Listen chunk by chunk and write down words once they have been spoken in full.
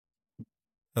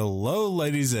Hello,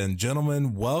 ladies and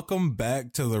gentlemen. Welcome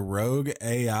back to the Rogue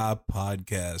AI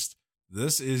podcast.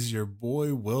 This is your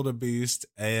boy Wildebeest,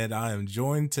 and I am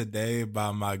joined today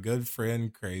by my good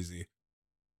friend Crazy.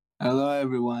 Hello,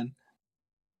 everyone.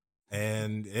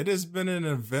 And it has been an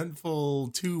eventful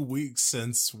 2 weeks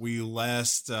since we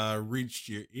last reached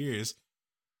your ears.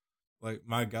 Like,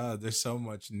 my God, there's so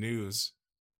much news.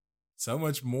 So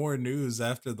much more news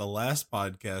after the last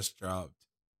podcast dropped.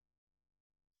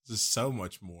 Just so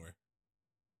much more.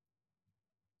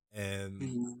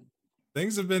 And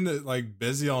things have been like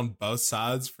busy on both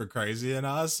sides for Crazy and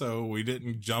I, so we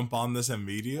didn't jump on this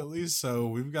immediately. So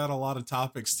we've got a lot of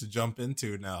topics to jump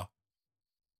into now.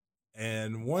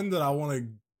 And one that I want to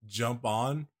jump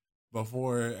on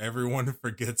before everyone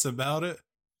forgets about it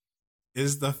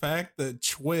is the fact that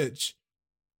Twitch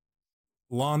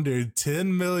laundered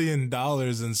 $10 million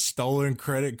in stolen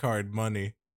credit card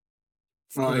money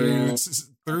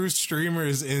through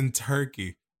streamers in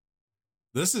Turkey.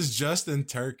 This is just in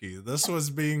Turkey. This was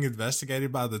being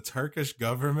investigated by the Turkish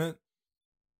government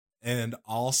and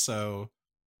also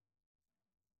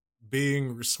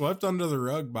being swept under the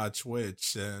rug by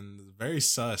Twitch, and very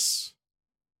sus.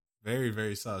 Very,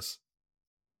 very sus.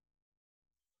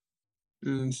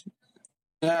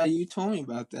 Yeah, you told me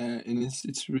about that, and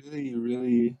it's really,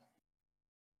 really,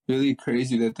 really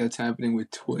crazy that that's happening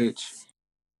with Twitch.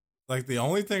 Like, the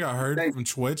only thing I heard from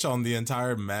Twitch on the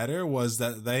entire matter was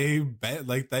that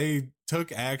they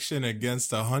took action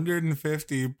against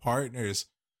 150 partners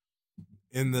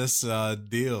in this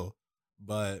deal,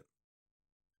 but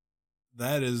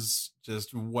that is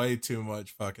just way too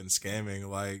much fucking scamming.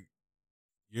 Like,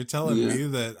 you're telling me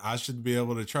that I should be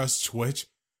able to trust Twitch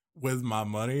with my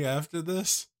money after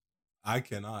this? I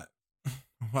cannot.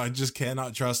 I just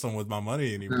cannot trust them with my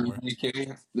money anymore. You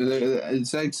can't.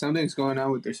 It's like something's going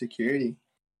on with their security.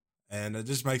 And it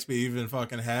just makes me even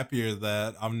fucking happier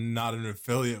that I'm not an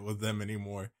affiliate with them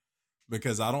anymore,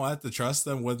 because I don't have to trust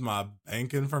them with my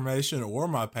bank information or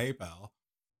my PayPal.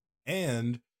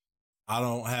 And I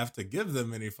don't have to give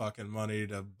them any fucking money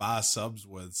to buy subs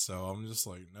with. So I'm just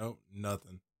like, nope,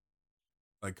 nothing.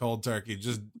 Like, cold turkey,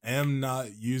 just am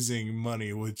not using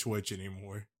money with Twitch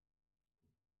anymore.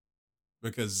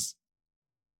 Because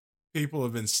people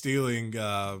have been stealing,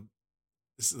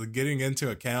 getting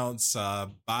into accounts,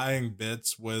 buying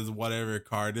bits with whatever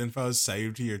card info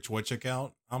saved to your Twitch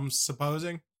account, I'm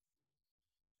supposing.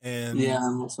 And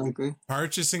yeah, most likely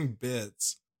purchasing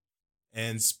bits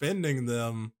and spending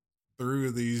them through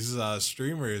these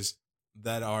streamers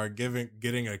that are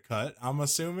getting a cut, I'm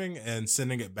assuming, and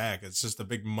sending it back. It's just a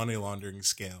big money laundering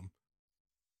scam.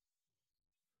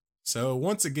 So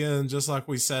once again, just like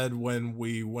we said when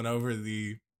we went over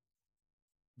the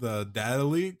data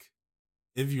leak,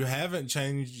 if you haven't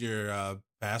changed your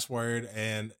password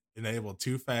and enable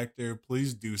two-factor,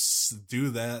 please do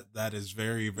that. That is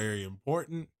very, very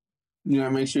important. Yeah,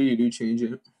 make sure you do change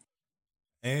it.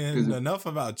 And enough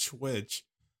about Twitch.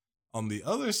 On the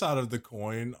other side of the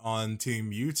coin, on Team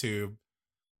YouTube,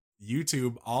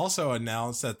 YouTube also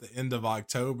announced at the end of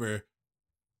October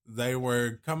they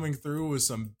were coming through with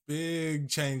some big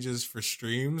changes for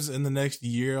streams in the next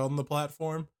year on the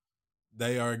platform.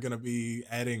 They are going to be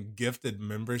adding gifted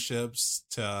memberships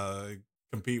to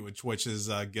compete with Twitch's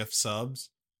gift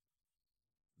subs.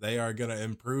 They are going to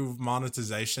improve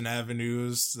monetization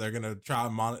avenues. They're going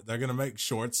to they're going to make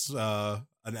shorts an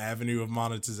avenue of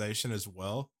monetization as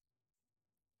well.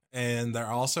 And they're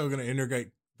also going to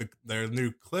integrate their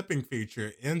new clipping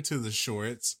feature into the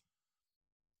shorts,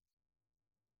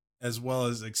 as well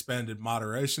as expanded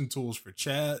moderation tools for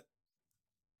chat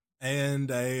and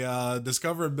a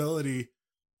discoverability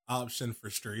option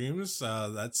for streams.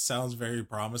 That sounds very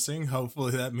promising.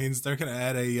 Hopefully that means they're going to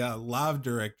add a live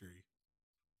directory.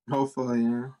 Hopefully,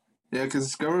 yeah. Yeah,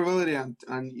 because discoverability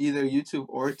on either YouTube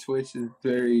or Twitch is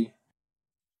very...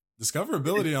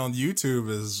 Discoverability on YouTube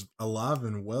is alive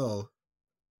and well.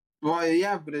 Well,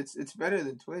 yeah, but it's better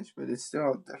than Twitch, but it's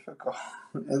still difficult.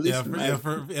 At least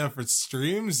for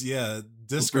streams, yeah,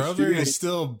 discovery is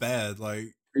still bad.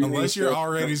 Like, unless you're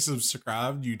already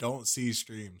subscribed, you don't see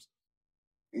streams.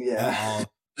 Yeah,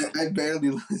 I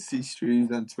barely see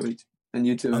streams on Twitch and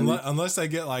YouTube. Unless they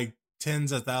get like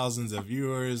tens of thousands of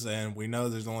viewers, and we know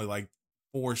there's only like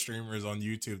 4 streamers on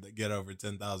YouTube that get over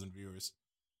 10,000 viewers.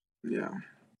 Yeah.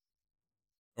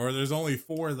 Or there's only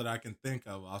 4 that I can think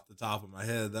of off the top of my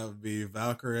head. That would be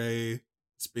Valkyrie.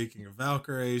 Speaking of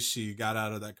Valkyrie, she got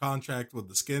out of that contract with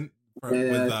the skin with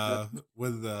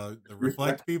the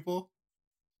Reflect people.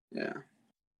 Yeah.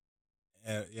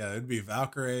 Yeah, it'd be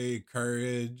Valkyrie,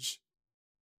 Courage,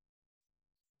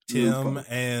 Tim,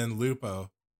 and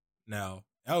Lupo. Now,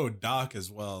 Oh, Doc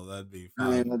as well. That'd be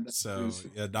Oh, yeah, 5. So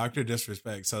yeah, Doctor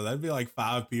Disrespect. So that'd be like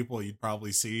 5 people you'd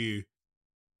probably see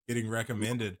getting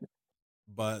recommended.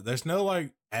 But there's no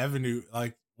like avenue.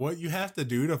 Like what you have to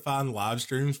do to find live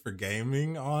streams for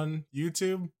gaming on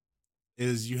YouTube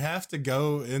is you have to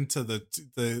go into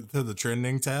the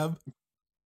trending tab,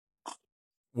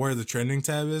 where the trending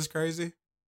tab is crazy.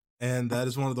 And that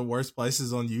is one of the worst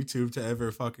places on YouTube to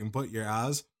ever fucking put your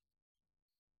eyes.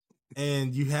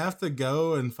 And you have to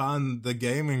go and find the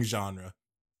gaming genre.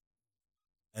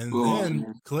 And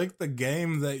then click the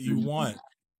game that you want.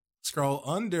 Scroll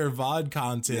under VOD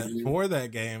content for that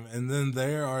game, and then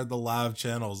there are the live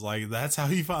channels. Like, that's how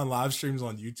you find live streams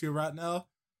on YouTube right now.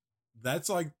 That's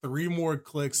like 3 more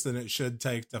clicks than it should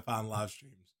take to find live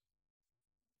streams.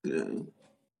 Yeah.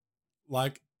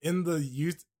 Like in the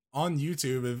youth on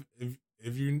YouTube,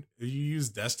 if you use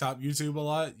desktop YouTube a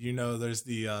lot, you know there's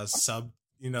the sub,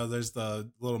 you know there's the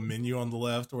little menu on the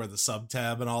left where the sub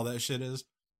tab and all that shit is.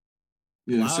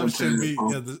 Yeah,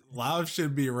 live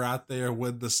should be right there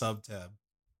with the sub tab.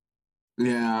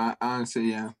 Yeah, honestly,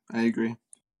 yeah, I agree.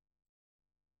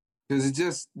 Because it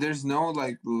just there's no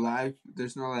like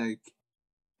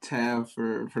tab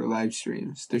for live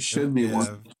streams. There should be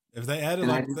one. If they added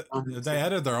if they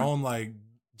added their own like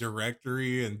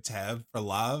directory and tab for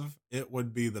live, it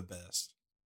would be the best.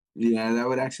 Yeah, that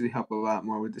would actually help a lot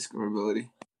more with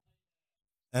discoverability.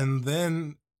 And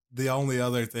then the only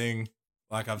other thing,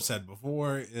 like I've said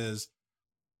before, is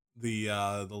the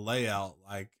layout.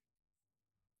 Like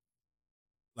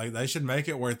they should make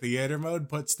it where theater mode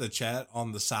puts the chat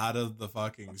on the side of the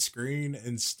fucking screen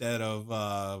instead of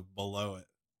below it.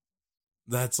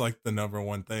 That's like the number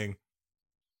one thing.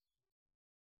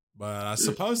 But I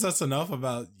suppose that's enough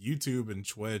about YouTube and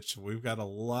Twitch. We've got a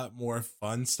lot more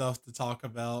fun stuff to talk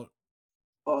about.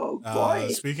 Oh boy!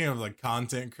 Speaking of like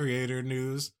content creator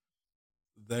news,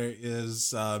 there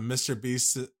is Mr.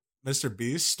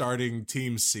 Beast starting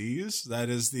Team C's. That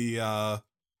is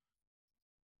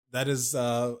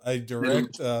a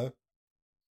direct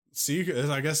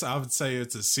sequel. I guess I would say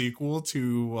it's a sequel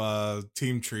to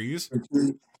Team Trees.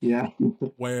 Yeah.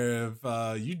 Where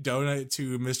if you donate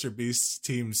to Mr. Beast's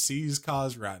Team C's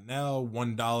cause right now,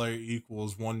 $1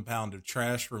 equals 1 pound of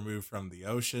trash removed from the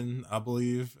ocean, I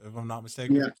believe, if I'm not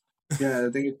mistaken. Yeah, I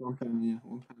think it's 1 pound, yeah.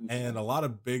 1 pound. And a lot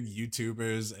of big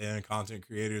YouTubers and content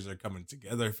creators are coming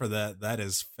together for that. That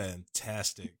is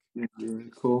fantastic. Yeah, really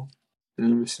cool.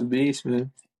 And Mr. Beast,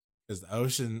 man. Because the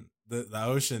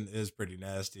ocean is pretty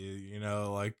nasty, you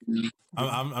know. Like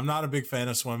I'm not a big fan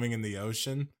of swimming in the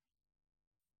ocean,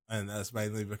 and that's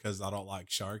mainly because I don't like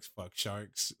sharks. Fuck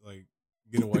sharks! Like,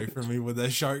 get away from me with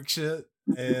that shark shit.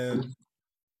 And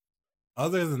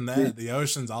other than that, the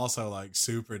ocean's also like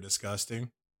super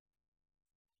disgusting.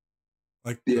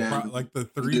 Like the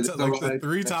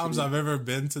three times I've ever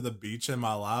been to the beach in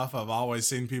my life, I've always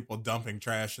seen people dumping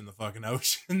trash in the fucking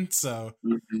ocean. So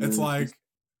it's like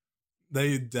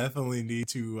they definitely need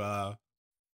to,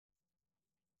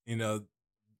 you know,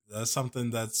 that's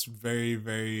something that's very,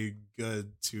 very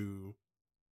good to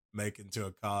make into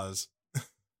a cause.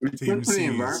 Team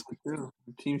C's.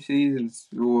 Team C's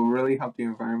will really help the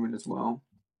environment as well.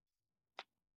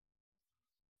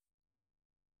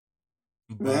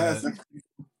 But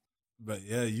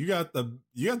yeah, you got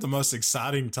the most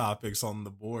exciting topics on the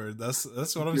board. That's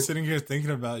what I'm sitting here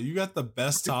thinking about. You got the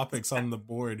best topics on the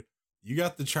board. You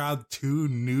got to try 2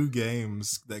 new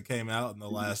games that came out in the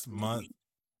last month.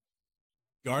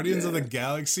 Guardians of the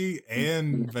Galaxy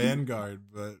and Vanguard.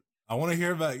 But I want to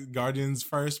hear about Guardians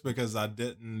first because I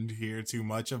didn't hear too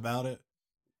much about it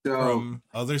from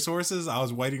other sources. I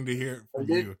was waiting to hear it from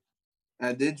you.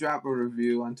 I did drop a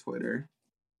review on Twitter.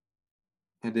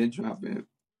 I did drop it.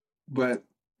 But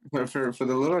for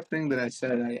the little thing that I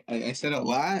said, I said a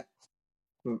lot.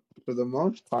 But for the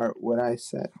most part, what I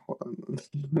said, hold on.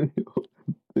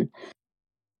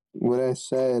 What I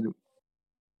said.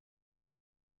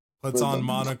 Puts on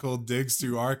monocle, digs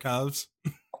through archives.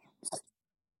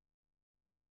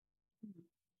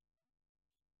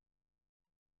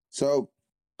 So,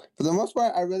 for the most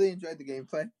part, I really enjoyed the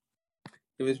gameplay.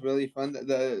 It was really fun.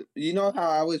 You know how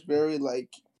I was very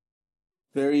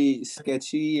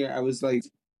sketchy. I was like,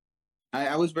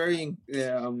 I was very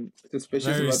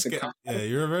suspicious about the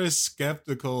you were very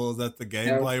skeptical that the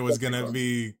gameplay was going to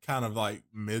be kind of like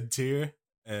mid-tier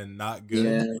and not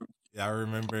good. Yeah, I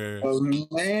remember. Oh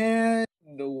man,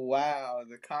 wow,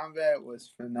 the combat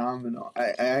was phenomenal.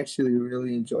 I actually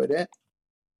really enjoyed it.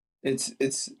 It's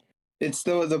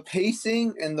the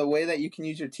pacing and the way that you can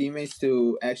use your teammates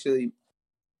to actually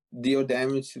deal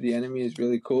damage to the enemy is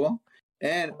really cool.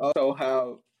 And also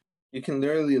how you can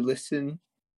literally listen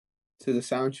to the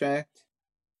soundtrack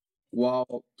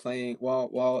while playing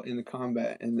while in the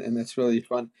combat, and that's really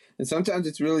fun. And sometimes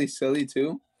it's really silly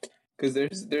too, because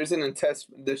there's an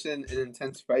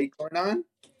intense fight going on,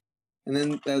 and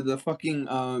then the fucking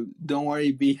 "Don't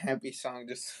Worry, Be Happy" song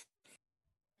just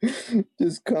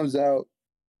just comes out,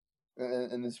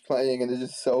 and it's playing, and it's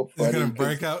just so funny. It's gonna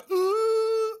break out.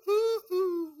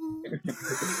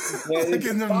 Yeah, like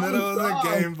in the middle of the song.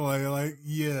 gameplay, like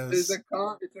yes, it's a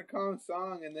calm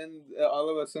song, and then all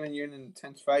of a sudden you're in an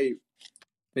intense fight.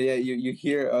 But yeah, you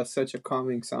hear such a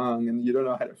calming song, and you don't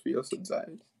know how to feel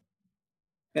sometimes.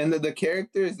 And the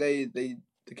characters they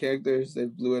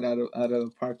blew it out of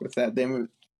the park with that.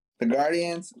 The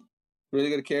Guardians, really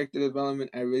good character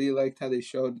development. I really liked how they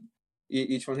showed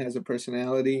each one has a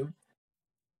personality,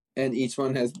 and each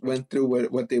one has went through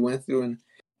what they went through,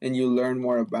 and you learn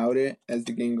more about it as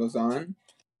the game goes on.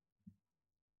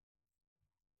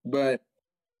 But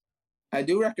I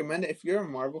do recommend it. If you're a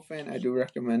Marvel fan, I do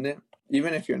recommend it.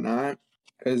 Even if you're not,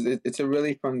 because it's a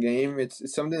really fun game.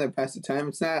 It's something that passes the time.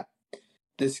 It's not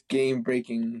this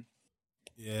game-breaking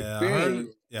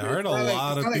experience. I heard a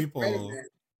lot of people.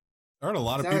 I heard a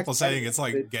lot of people saying it's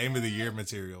like Game of the Year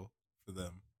material for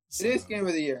them. So. It is Game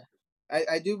of the Year.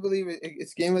 I do believe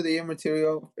it's Game of the Year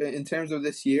material in terms of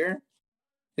this year.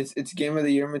 It's Game of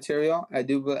the Year material. I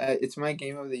do. It's my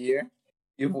Game of the Year.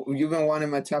 You've been wanting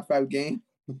my top 5 game.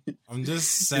 I'm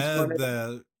just sad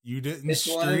that you didn't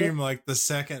stream like the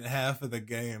second half of the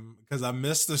game, because I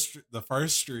missed the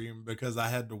first stream because I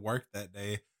had to work that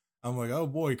day. I'm like, oh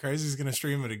boy, Crazy's gonna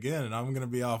stream it again, and I'm gonna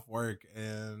be off work.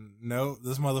 And no,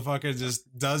 this motherfucker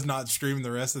just does not stream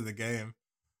the rest of the game.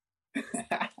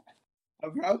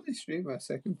 I'll probably stream my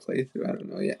second playthrough. I don't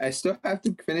know yet. I still have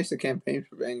to finish the campaign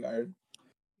for Vanguard.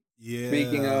 Yeah.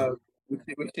 Speaking of, I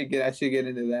should get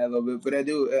into that a little bit, but I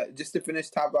do just to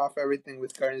top off everything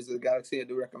with Guardians of the Galaxy. I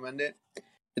do recommend it.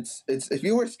 It's if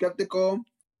you were skeptical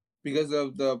because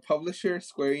of the publisher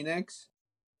Square Enix,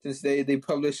 since they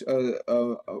publish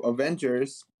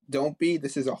Avengers, don't be.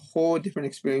 This is a whole different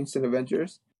experience than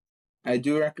Avengers. I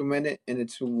do recommend it, and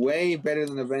it's way better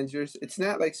than Avengers. It's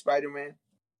not like Spider-Man.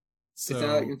 So, it's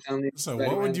not like Spider-Man,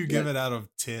 what would you give it out of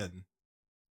 10?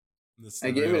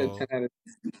 I gave it a 10 out of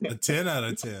 10. A 10 out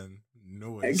of 10.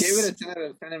 Noise. I gave it a 10 out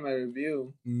of 10 in my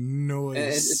review. Noise. And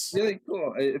it's really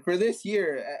cool. For this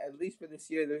year, at least for this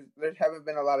year, there haven't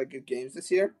been a lot of good games this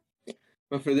year.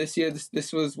 But for this year,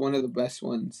 this was one of the best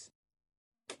ones.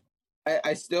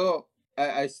 I still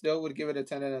would give it a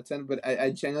 10 out of 10, but I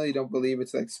genuinely don't believe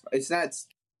it's not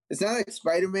like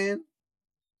Spider-Man,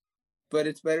 but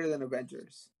it's better than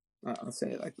Avengers. I'll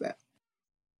say it like that.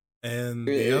 And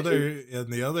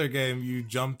the other game you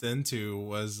jumped into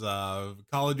was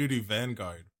Call of Duty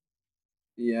Vanguard.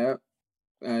 Yeah,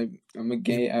 I'm a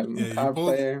COD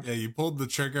player. Yeah, you pulled the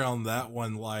trigger on that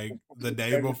one like the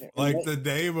day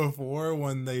before,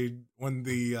 when the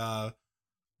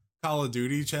Call of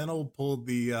Duty channel pulled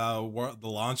the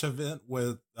launch event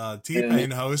with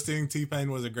T-Pain hosting. T-Pain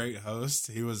was a great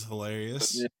host. He was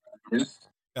hilarious. Yeah.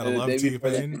 Gotta love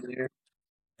T-Pain.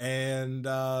 And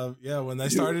when they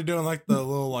started doing like the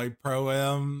little like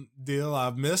pro-am deal,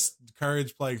 I've missed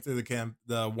Courage playing through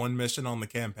the one mission on the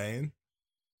campaign.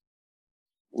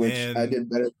 Which I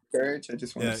did better than Courage. I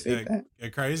just want to say that. Yeah,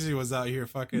 Crazy was out here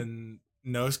fucking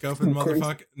no-scoping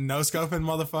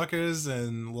motherfuckers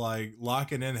and like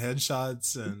locking in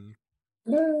headshots and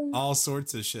all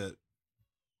sorts of shit.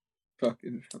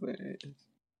 Fucking hilarious.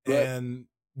 And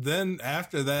then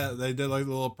after that, they did like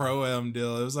the little pro-am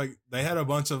deal. It was like they had a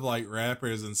bunch of like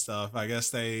rappers and stuff. I guess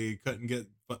they couldn't get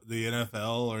the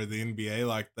NFL or the NBA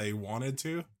like they wanted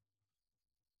to.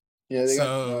 Yeah, they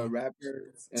got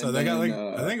rappers. So they got like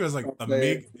I think it was like the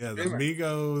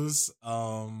Migos.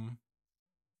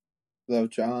 Lil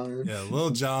Jon. Yeah,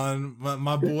 Lil Jon,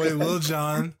 my boy Lil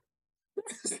Jon.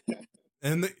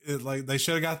 And they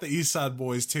should have got the East Side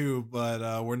Boys too,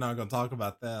 but we're not gonna talk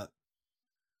about that.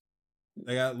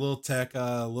 They got Lil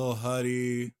Tecca, Lil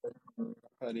Huddy.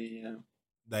 Yeah.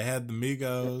 They had the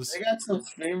Migos. They got some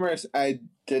streamers I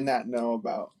did not know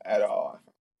about at all.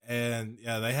 And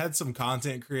yeah, they had some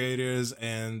content creators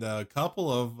and a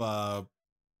couple of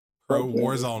pro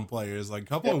Warzone players, like a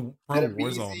couple of pro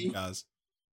Warzone guys.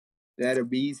 They had a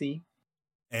Beezy.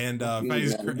 And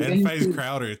FaZe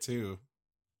Crowder too.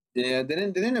 Yeah,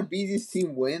 didn't a Beezy's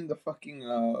team win the fucking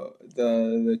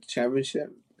the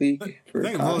championship league?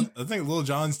 I think Lil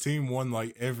Jon's team won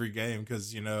like every game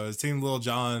because it's Team Lil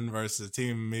Jon versus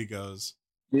Team Migos.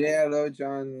 Yeah, Lil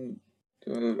Jon.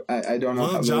 I don't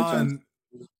know.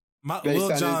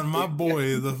 Lil Jon, my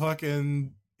boy, the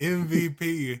fucking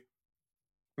MVP.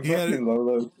 He had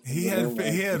Lolo. he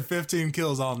had 15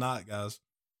 kills all night, guys.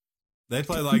 They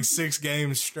played like 6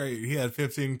 games straight. He had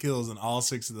 15 kills in all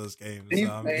 6 of those games.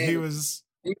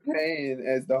 T-Pain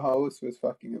as the host was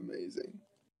fucking amazing.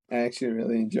 I actually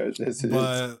really enjoyed this.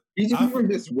 But he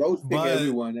just roasting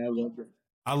everyone. I love it.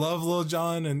 I love Lil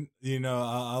Jon, and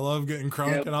I love getting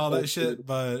crunk and all that shit.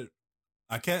 But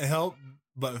I can't help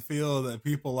but feel that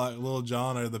people like Lil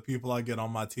Jon are the people I get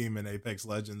on my team in Apex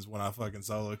Legends when I fucking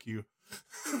solo queue.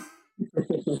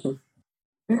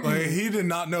 Like, he did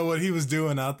not know what he was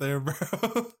doing out there, bro.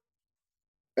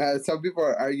 Some people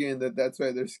are arguing that that's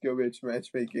why they're skill-based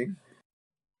matchmaking.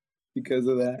 Because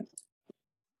of that.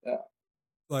 Yeah.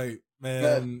 Like,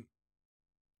 man.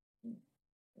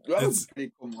 That was a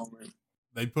pretty cool moment.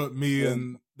 They put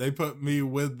me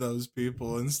with those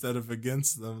people instead of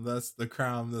against them. That's the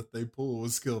crime that they pull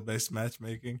with skill-based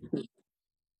matchmaking.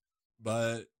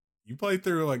 But you played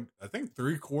through, like, I think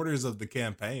 3/4 of the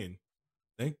campaign.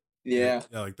 I think. Yeah,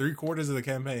 like 3/4 of the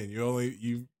campaign.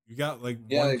 You got like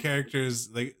one character's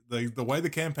like the way the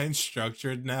campaign's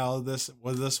structured now. This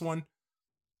one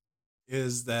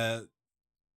is that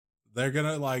they're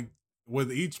gonna, like,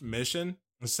 with each mission,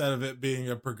 instead of it being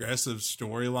a progressive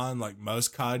storyline like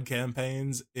most COD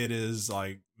campaigns, it is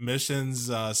like missions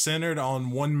centered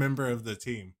on one member of the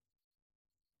team.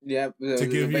 Yeah, to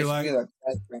give you a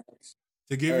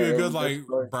good like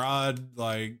broad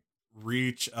like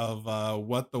reach of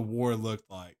what the war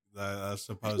looked like. I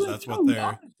suppose that's what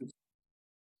they're.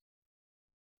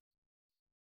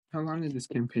 How long is this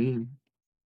campaign?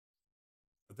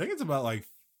 I think it's about like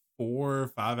 4 or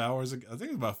 5 hours. I think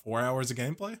it's about 4 hours of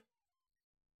gameplay.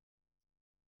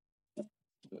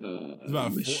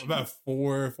 It's about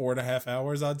 4.5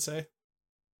 hours, I'd say.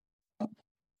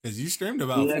 Because you streamed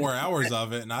about 4 hours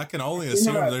of it, and I can only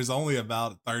assume there's only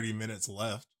about 30 minutes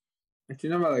left. I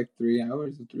think about like 3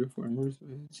 hours or 3 or 4 hours.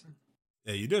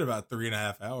 Yeah, you did about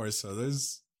 3.5 hours, so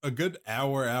there's a good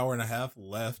hour and a half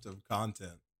left of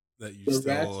content that you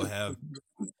still have.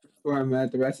 Where I'm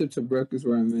at, the rest of Tobruk is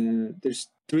where I'm at. There's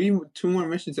 2 more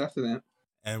missions after that.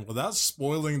 And without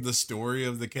spoiling the story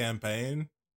of the campaign,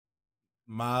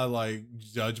 my like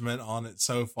judgment on it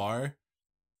so far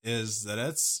is that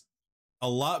it's a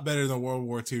lot better than World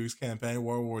War II's campaign.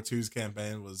 World War II's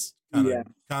campaign was kind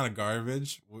of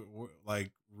garbage,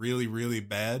 like really, really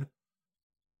bad.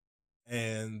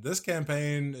 And this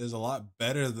campaign is a lot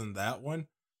better than that one,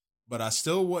 but I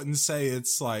still wouldn't say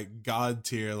it's like God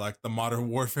tier like the Modern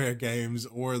Warfare games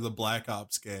or the Black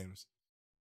Ops games.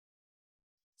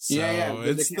 So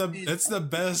it's the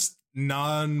best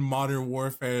non-Modern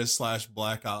Warfare /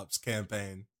 Black Ops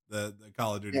campaign that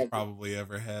Call of Duty probably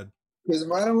ever had. Because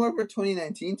Modern Warfare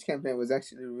 2019's campaign was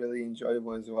actually really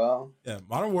enjoyable as well. Yeah,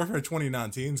 Modern Warfare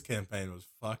 2019's campaign was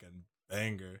fucking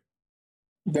banger.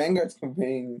 Vanguard's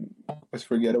campaign was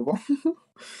forgettable.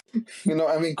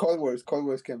 Cold War's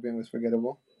campaign was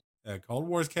forgettable. Yeah, Cold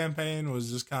War's campaign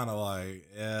was just kind of like,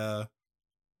 it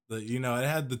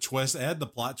had the twist, it had the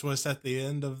plot twist at the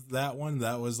end of that one.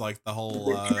 That was like the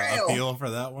whole appeal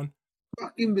for that one.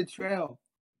 Fucking betrayal.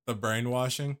 The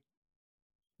brainwashing.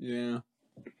 Yeah.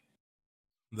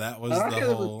 That was the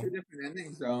whole. It was 2 different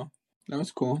endings, though. That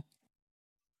was cool.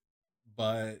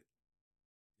 But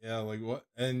yeah, like what?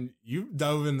 And you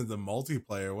dove into the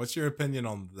multiplayer. What's your opinion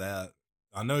on that?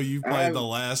 I know you've played the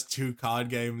last 2 COD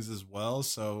games as well.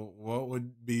 So what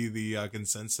would be the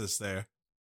consensus there?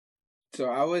 So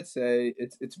I would say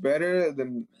it's better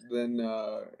than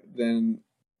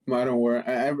Modern War.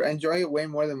 I enjoy it way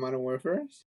more than Modern Warfare.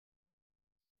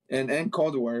 And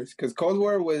Cold Wars, because Cold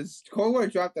War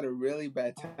dropped at a really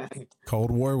bad time. Cold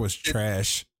War was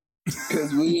trash.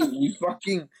 Because we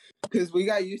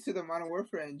got used to the Modern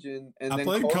Warfare engine, and I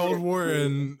played Cold War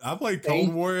in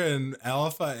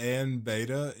Alpha and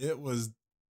Beta. It was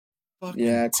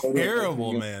fucking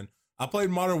terrible, man. I played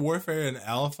Modern Warfare in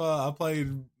Alpha. I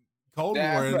played Cold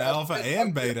War in Alpha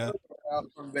and Beta.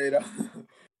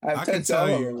 I can tell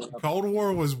you, Cold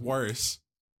War was worse.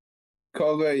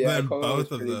 Cold War, than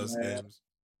both of those games.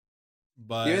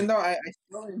 But even though I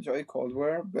still enjoy Cold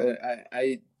War, but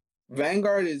I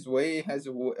Vanguard has a way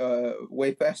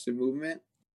faster movement.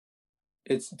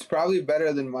 It's probably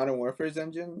better than Modern Warfare's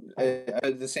engine.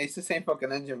 It's the same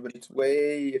fucking engine, but it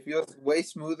feels way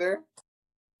smoother,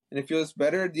 and it feels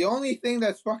better. The only thing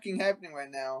that's fucking happening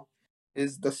right now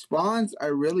is the spawns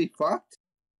are really fucked,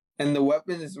 and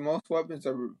most weapons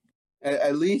are,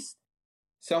 at least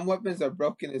some weapons are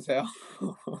broken as hell.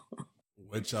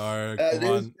 Which are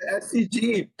there's the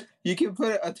SCG. You can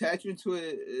put attachments to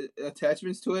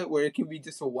it where it can be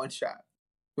just a one shot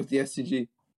with the SCG.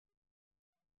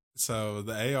 So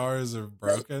the ARs are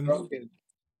broken.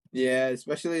 Yeah,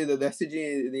 especially the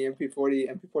SG, the MP40,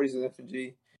 MP40s and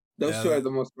SG. Those two Yeah, are the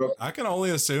most broken. I can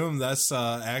only assume that's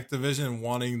Activision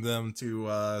wanting them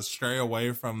to stray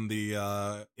away from the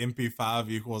MP5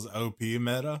 equals OP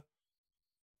meta.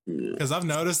 Because I've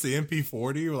noticed the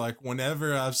MP40, like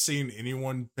whenever I've seen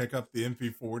anyone pick up the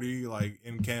MP40, like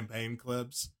in campaign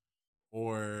clips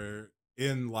or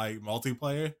in like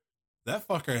multiplayer, that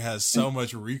fucker has so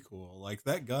much recoil. Like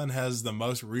that gun has the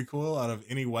most recoil out of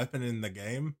any weapon in the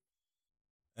game,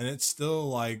 and it's still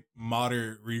like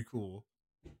moderate recoil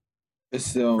It's for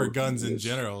still guns in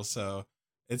general. So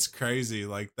it's crazy.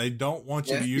 Like they don't want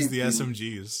you to use the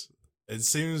SMGs. It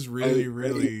seems really,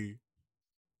 really.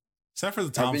 Except for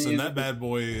the Thompson, that bad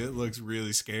boy, it looks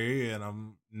really scary, and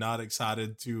I'm not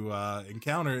excited to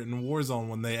encounter it in Warzone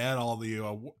when they add all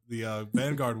the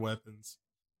Vanguard weapons.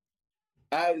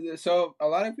 So a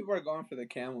lot of people are going for the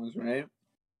camos, right?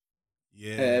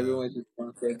 Yeah, everyone's just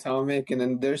going for atomic, and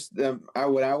then there's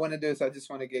what I want to do is I just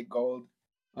want to get gold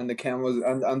on the camos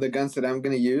on the guns that I'm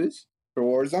gonna use for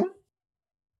Warzone.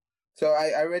 So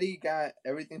I already got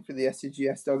everything for the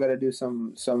SCG. I still got to do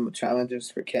some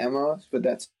challenges for camos, but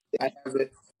that's I have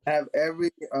it. I have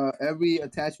every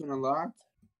attachment unlocked.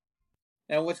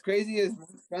 And what's crazy is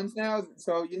guns now.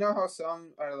 So you know how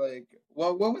some are like,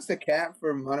 well, what was the cap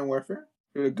for Modern Warfare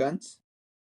for guns?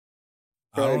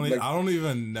 I don't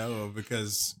even know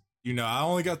because I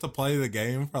only got to play the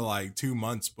game for like 2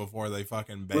 months before they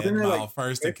fucking banned my like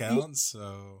first 50? Account.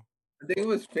 So I think it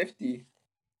was 50.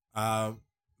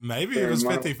 Maybe it was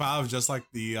 55, just like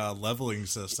the leveling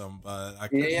system, but I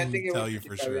couldn't tell you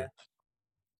for sure.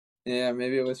 Yeah,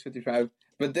 maybe it was 55.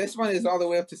 But this one is all the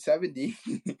way up to 70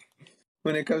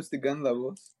 when it comes to gun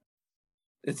levels.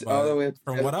 It's all the way up to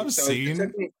from 70. What I've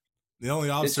seen, the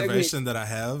only observation that I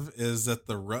have is that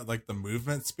the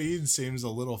movement speed seems a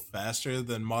little faster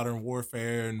than Modern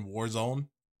Warfare and Warzone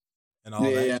and all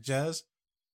that jazz.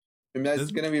 And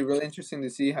that's going to be really interesting to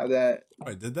see how that.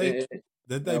 Wait, did they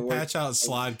patch out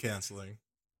slide canceling?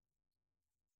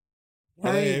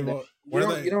 You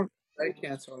don't slide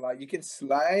cancel a lot. You can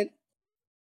slide,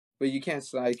 but you can't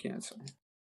slide cancel.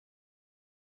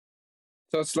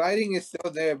 So sliding is still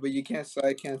there, but you can't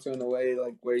slide cancel in a way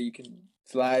like where you can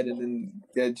slide and then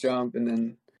get jump, and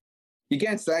then you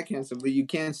can't slide cancel, but you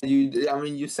can.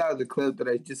 You saw the clip that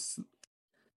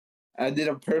I did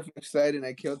a perfect slide and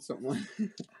I killed someone.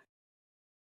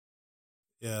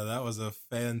 Yeah, that was a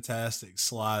fantastic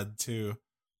slide too.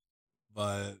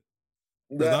 But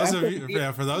for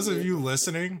those of you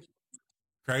listening,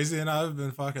 Crazy and I have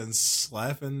been fucking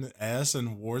slapping ass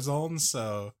in Warzone,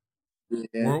 so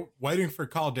we're waiting for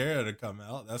Caldera to come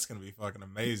out. That's gonna be fucking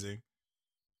amazing.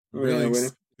 Really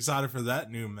excited for that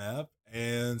new map.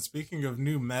 And speaking of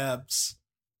new maps,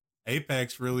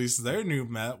 Apex released their new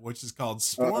map, which is called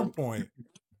Spawn Point.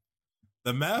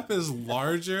 The map is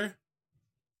larger,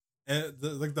 and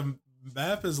the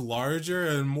map is larger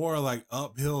and more like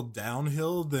uphill,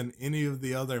 downhill than any of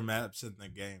the other maps in the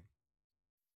game.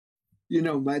 You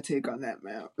know my take on that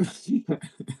map.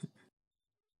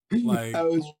 Like I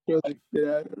was throwing shit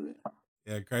out of it.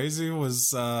 Yeah, Crazy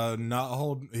was not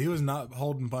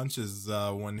holding punches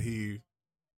when he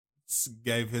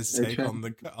gave his take on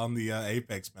the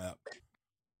Apex map.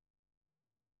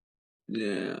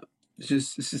 Yeah,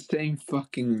 it's the same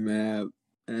fucking map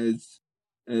as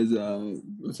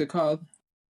what's it called?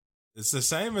 It's the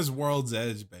same as World's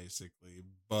Edge basically,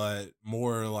 but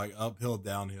more like uphill,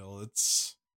 downhill.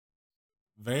 It's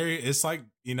like,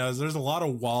 there's a lot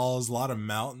of walls, a lot of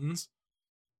mountains,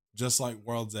 just like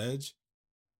World's Edge.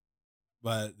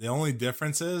 But the only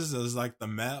difference is like the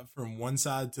map from one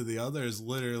side to the other is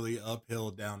literally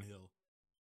uphill, downhill.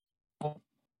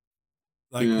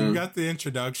 Like you got the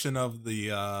introduction of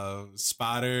the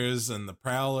spiders and the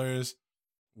prowlers,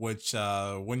 which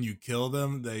when you kill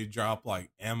them, they drop like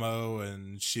ammo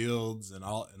and shields and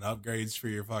upgrades for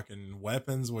your fucking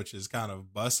weapons, which is kind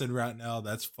of busted right now.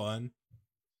 That's fun.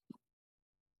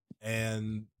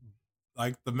 And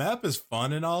like the map is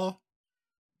fun and all,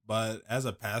 but as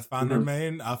a Pathfinder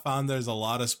main, I find there's a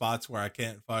lot of spots where I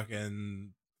can't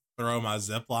fucking throw my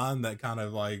zipline. That kind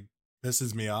of like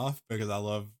pisses me off because I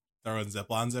love throwing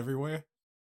ziplines everywhere.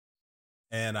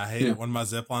 And I hate it when my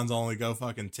ziplines only go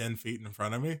fucking 10 feet in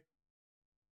front of me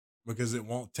because it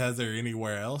won't tether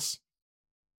anywhere else.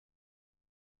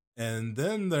 And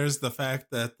then there's the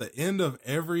fact that the end of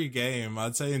every game,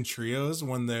 I'd say in trios,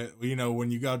 when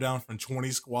when you go down from 20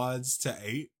 squads to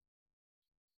 8,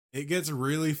 it gets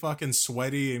really fucking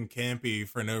sweaty and campy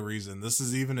for no reason. This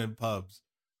is even in pubs.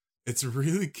 It's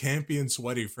really campy and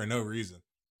sweaty for no reason.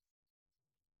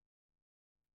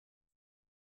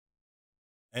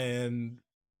 And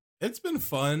It's been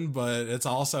fun, but it's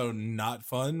also not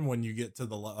fun when you get to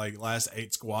the last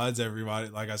 8 squads. Everybody,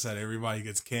 like I said, everybody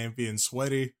gets campy and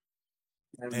sweaty,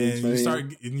 and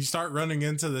you start running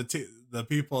into the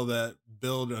people that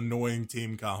build annoying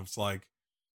team comps. Like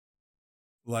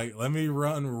let me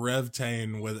run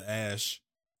Revtane with Ashe,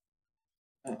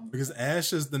 because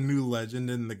Ashe is the new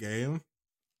legend in the game.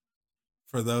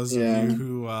 For those of you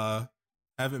who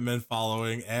haven't been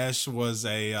following, Ashe was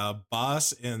a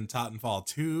boss in Titanfall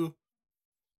 2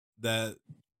 that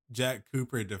Jack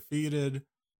Cooper defeated.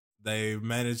 They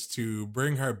managed to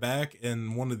bring her back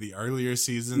in one of the earlier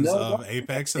seasons of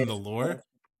Apex in the lore.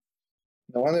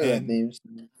 No wonder that name's.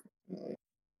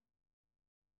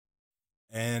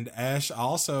 And Ashe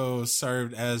also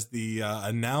served as the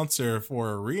announcer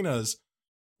for Arenas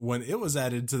when it was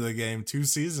added to the game 2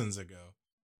 seasons ago.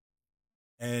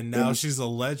 And now she's a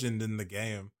legend in the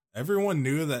game. Everyone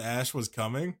knew that Ashe was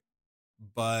coming,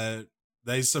 but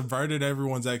they subverted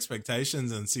everyone's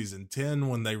expectations in Season 10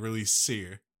 when they released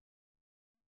Seer.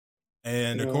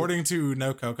 And according to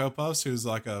No Cocoa Puffs, who's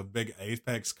like a big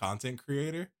Apex content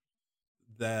creator,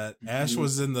 that Ashe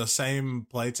was in the same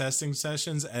playtesting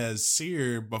sessions as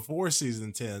Seer before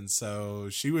Season 10, so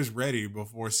she was ready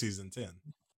before Season 10.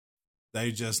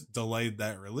 They just delayed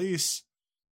that release.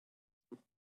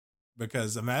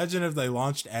 Because imagine if they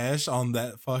launched Ashe on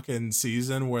that fucking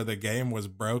season where the game was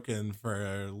broken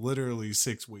for literally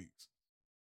 6 weeks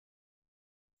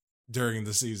during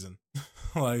the season.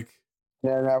 Like,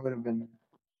 yeah, that would have been.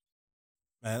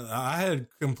 Man, I had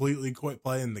completely quit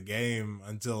playing the game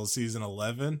until season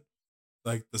 11.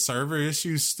 Like, the server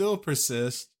issues still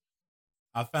persist.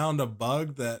 I found a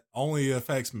bug that only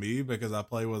affects me because I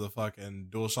play with a fucking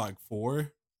DualShock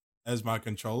 4 as my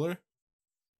controller.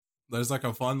 There's like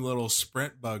a fun little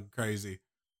sprint bug crazy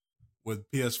with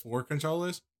PS4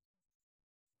 controllers.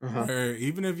 Where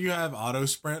even if you have auto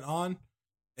sprint on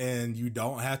and you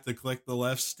don't have to click the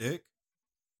left stick,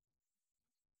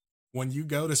 when you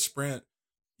go to sprint,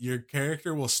 your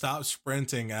character will stop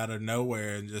sprinting out of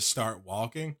nowhere and just start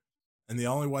walking. And the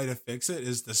only way to fix it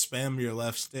is to spam your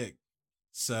left stick.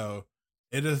 So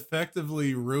it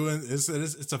effectively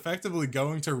it's effectively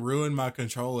going to ruin my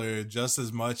controller just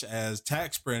as much as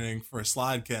tack sprinting for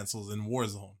slide cancels in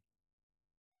Warzone.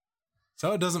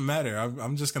 So it doesn't matter.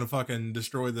 I'm just going to fucking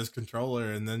destroy this controller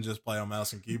and then just play on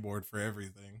mouse and keyboard for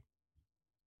everything.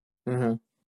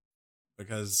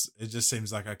 Because it just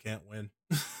seems like I can't win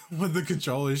with the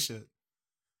controller shit.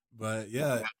 But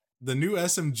yeah, the new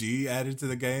SMG added to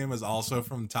the game is also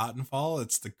from Titanfall.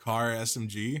 It's the car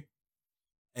SMG.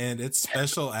 And its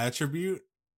special attribute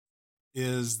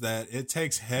is that it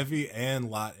takes heavy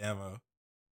and light ammo.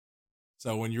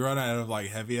 So when you run out of like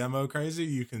heavy ammo crazy,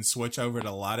 you can switch over to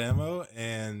light ammo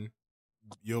and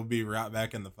you'll be right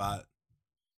back in the fight.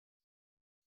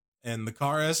 And the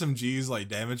car SMG's like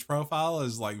damage profile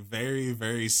is like very,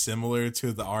 very similar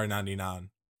to the R99.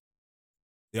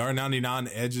 The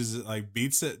R99 edges it, like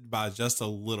beats it by just a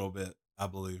little bit, I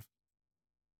believe.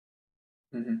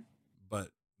 But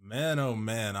man, oh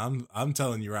man, I'm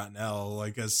telling you right now,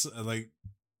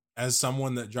 as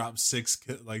someone that dropped 6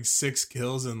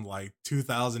 kills and like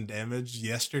 2,000 damage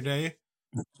yesterday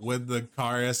with the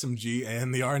car SMG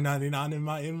and the R99 in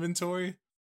my inventory.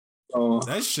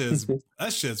 That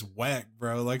shit's whack,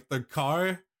 bro. Like, the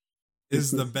car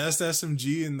is the best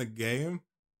SMG in the game.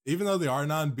 Even though the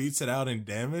R9 beats it out in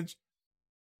damage,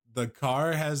 the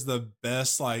car has the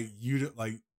best I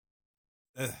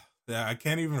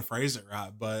can't even phrase it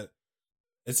right, but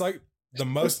it's like the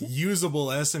most usable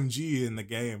SMG in the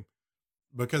game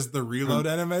because the reload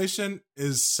animation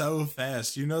is so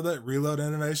fast. You know that reload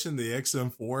animation the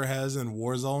XM4 has in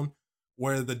Warzone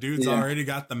where the dude's already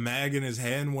got the mag in his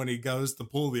hand when he goes to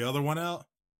pull the other one out?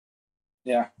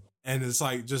 Yeah. And it's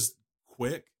like just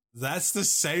quick. That's the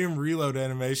same reload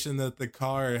animation that the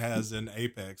car has in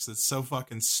Apex. It's so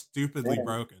fucking stupidly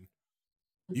broken.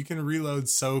 You can reload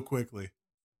so quickly.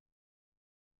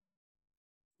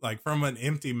 Like from an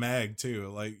empty mag too.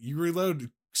 Like you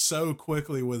reload so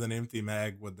quickly with an empty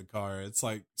mag with the car. It's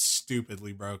like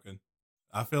stupidly broken.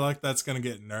 I feel like that's going to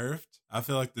get nerfed. I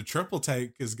feel like the triple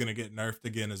take is going to get nerfed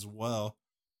again as well.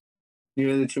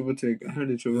 Yeah, the triple take. I heard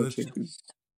the triple take is...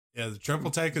 Yeah, the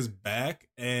triple take is back,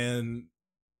 and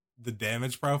the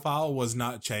damage profile was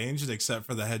not changed except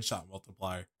for the headshot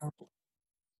multiplier.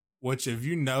 Which, if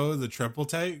you know the triple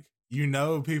take, you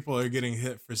know people are getting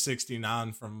hit for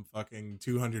 69 from fucking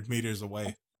 200 meters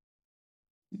away.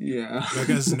 Yeah.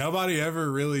 Because nobody ever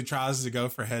really tries to go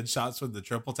for headshots with the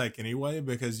triple take anyway,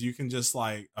 because you can just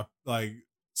like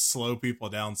slow people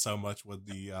down so much with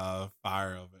the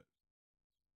fire of it.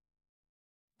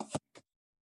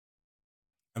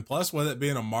 And plus, with it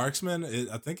being a marksman,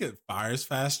 I think it fires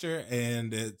faster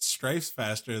and it strafes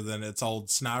faster than its old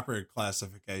sniper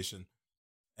classification.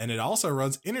 And it also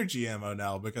runs energy ammo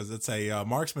now because it's a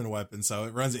marksman weapon, so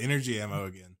it runs energy ammo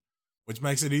again, which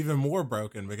makes it even more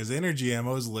broken because energy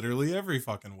ammo is literally every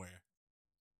fucking where.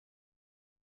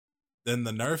 Then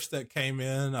the nerfs that came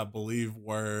in, I believe,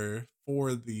 were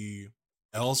for the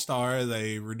L-Star.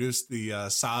 They reduced the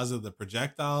size of the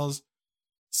projectiles.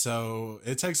 So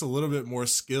it takes a little bit more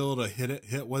skill to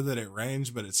hit with it at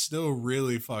range, but it's still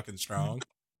really fucking strong.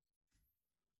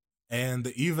 And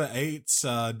the EVA 8's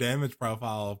damage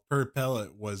profile per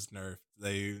pellet was nerfed.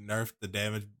 They nerfed the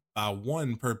damage by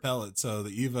 1 per pellet, so the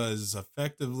EVA is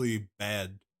effectively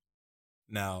bad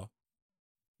now.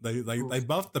 They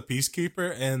buffed the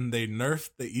Peacekeeper and they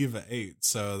nerfed the EVA 8,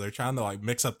 so they're trying to like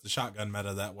mix up the shotgun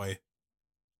meta that way.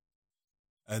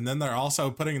 And then they're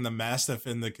also putting the Mastiff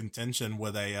in the contention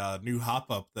with a new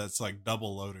hop-up that's like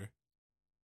double loader.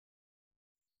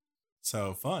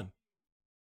 So fun.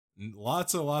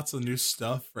 Lots of new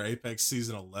stuff for Apex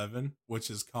Season 11, which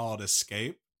is called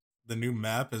Escape. The new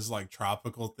map is like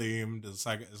tropical themed. It's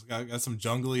got some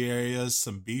jungly areas,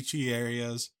 some beachy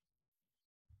areas.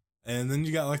 And then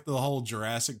you got like the whole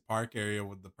Jurassic Park area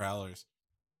with the Prowlers.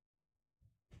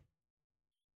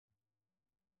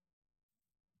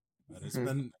 But it's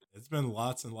been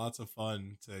lots and lots of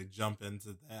fun to jump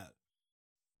into that.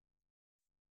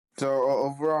 So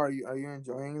overall, are you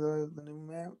enjoying the new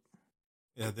map?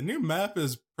 Yeah, the new map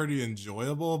is pretty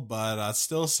enjoyable, but I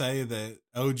still say that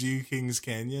OG Kings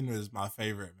Canyon is my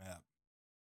favorite map.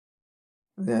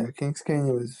 Yeah, Kings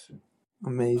Canyon was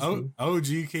amazing. OG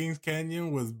Kings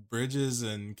Canyon with bridges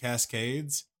and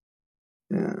cascades.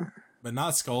 Yeah. But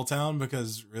not Skulltown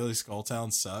because really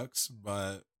Skulltown sucks.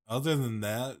 But other than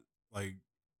that, like,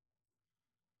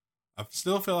 I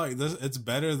still feel like it's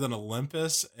better than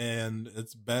Olympus and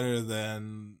it's better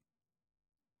than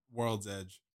World's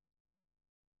Edge.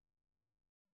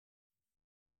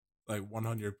 Like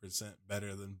 100%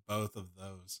 better than both of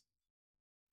those.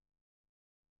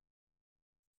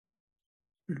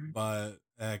 Mm-hmm. But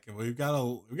heck, we got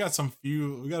a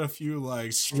few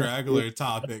like straggler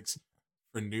topics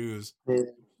for news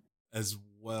as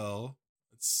well.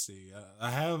 Let's see. I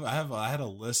had a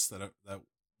list that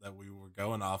we were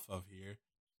going off of here.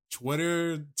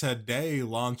 Twitter today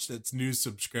launched its new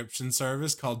subscription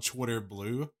service called Twitter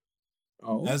Blue.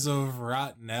 Oh. As of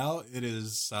right now, it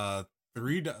is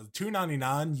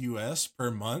 $2.99 US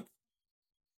per month,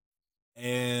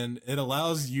 and it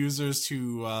allows users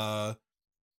to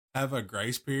have a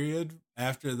grace period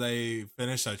after they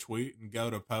finish a tweet and go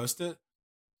to post it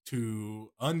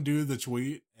to undo the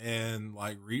tweet and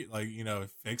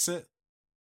fix it.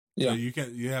 Yeah. So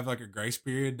you have like a grace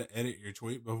period to edit your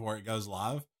tweet before it goes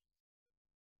live.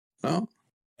 Oh.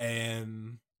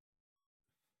 And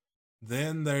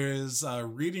then there's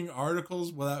reading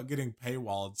articles without getting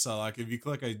paywalled. So like if you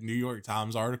click a New York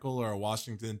Times article or a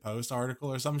Washington Post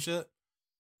article or some shit,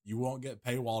 you won't get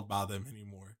paywalled by them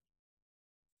anymore.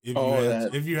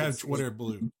 If you have Twitter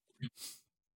Blue.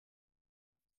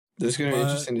 That's gonna be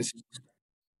interesting to see.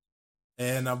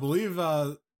 And I believe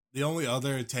the only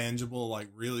other tangible, like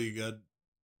really good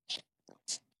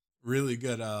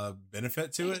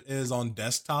benefit to it is on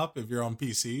desktop. If you're on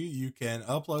PC, you can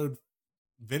upload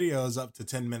videos up to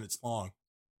 10 minutes long.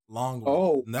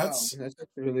 Oh, and that's actually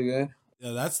really good.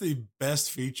 Yeah, that's the best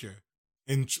feature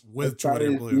with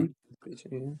Twitter Blue.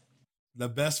 The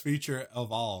best feature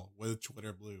of all with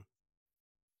Twitter Blue.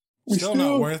 Still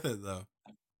not worth it though.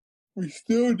 We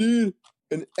still need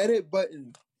an edit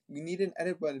button. We need an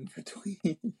edit button for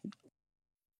tweet.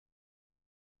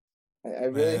 I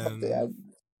really hope they have.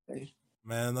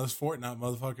 Man, those Fortnite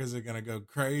motherfuckers are gonna go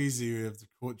crazy if the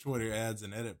Twitter adds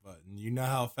an edit button. You know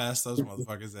how fast those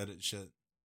motherfuckers edit shit.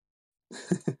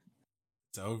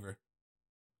 It's over.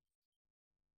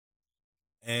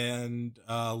 And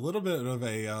a little bit of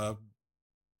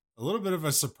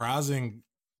a surprising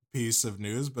piece of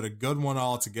news, but a good one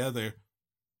altogether.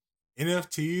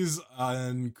 NFTs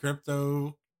and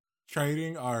crypto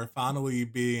trading are finally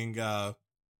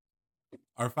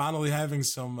having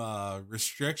some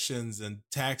restrictions and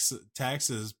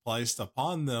taxes placed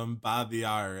upon them by the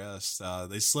IRS.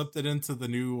 They slipped it into the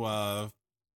new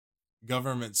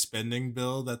government spending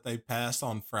bill that they passed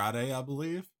on Friday, I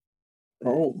believe.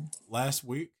 Oh, last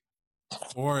week,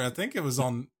 or I think it was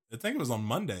on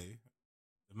Monday.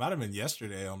 It might have been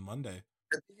yesterday on Monday.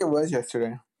 I think it was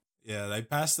yesterday. Yeah, they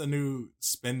passed the new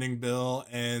spending bill,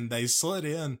 and they slid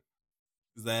in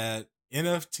that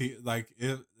NFT, like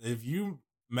if you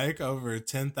make over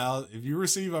 $10,000, if you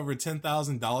receive over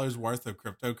 $10,000 worth of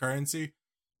cryptocurrency,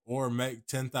 or make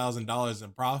 $10,000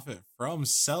 in profit from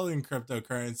selling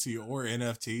cryptocurrency or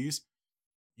NFTs,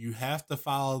 you have to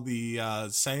file the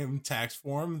same tax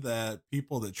form that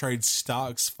people that trade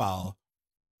stocks file.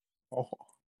 Oh.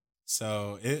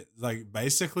 So it like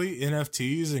basically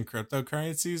NFTs and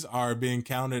cryptocurrencies are being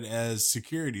counted as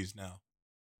securities now.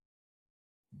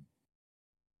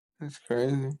 That's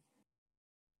crazy.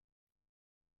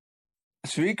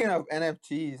 Speaking of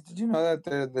NFTs, did you know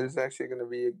that there's actually going to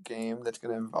be a game that's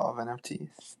going to involve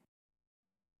NFTs?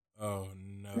 Oh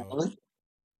no. Really?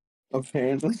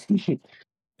 Apparently. Yeah,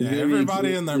 It's gonna be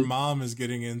everybody and their exclusive. mom is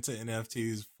getting into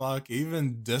NFTs. Fuck,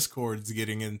 even Discord's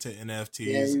getting into Yeah,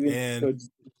 NFTs, even and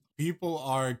people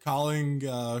are calling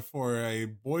for a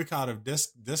boycott of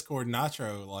Discord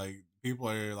Nitro. Like people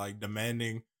are like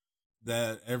demanding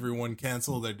that everyone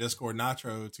cancel their Discord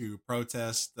Nitro to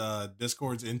protest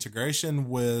Discord's integration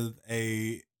with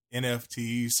a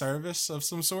NFT service of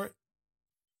some sort.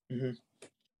 Mm-hmm.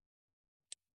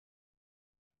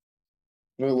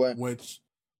 Wait, what?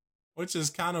 Which is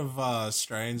kind of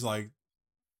strange. Like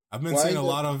I've been Why seeing is a it?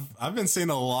 lot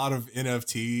of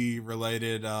NFT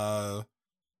related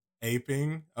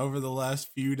aping over the last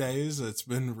few days. It's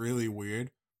been really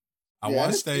weird. I Yeah,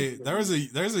 watched NFTs.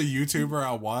 there's a YouTuber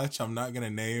I watch. I'm not gonna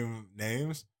name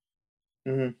names,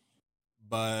 Mm-hmm.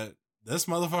 but this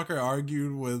motherfucker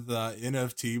argued with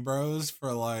NFT bros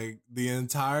for like the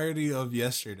entirety of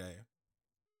yesterday.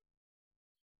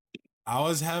 I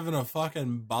was having a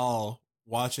fucking ball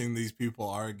watching these people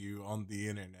argue on the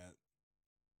internet.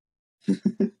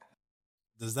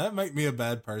 Does that make me a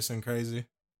bad person, Crazy?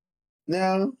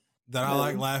 No. That I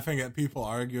like No. laughing at people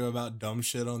argue about dumb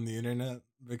shit on the internet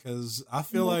because No. I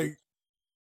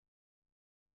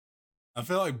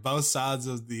feel like both sides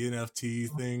of the NFT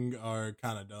thing are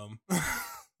kind of dumb.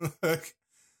 like,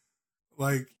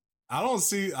 like I don't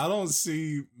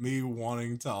see me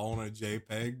wanting to own a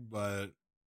JPEG, but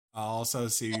I also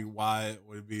see why it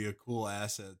would be a cool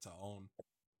asset to own.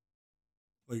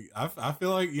 Like I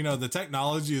feel like, you know, the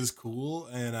technology is cool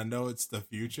and I know it's the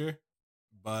future,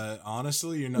 but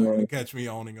honestly, you're not No. gonna catch me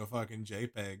owning a fucking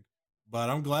JPEG. But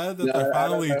I'm glad No, that they're I don't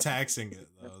finally know. taxing it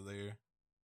though. They're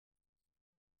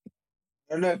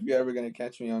I don't know if you're ever gonna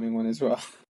catch me owning one as well.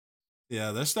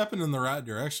 Yeah, they're stepping in the right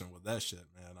direction with that shit,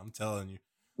 man. I'm telling you.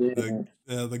 Yeah.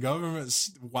 The government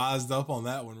wised up on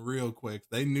that one real quick.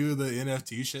 They knew the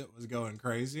NFT shit was going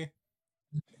crazy.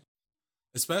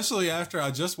 Especially after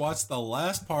I just watched the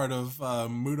last part of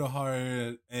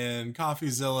Mudahar and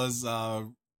CoffeeZilla's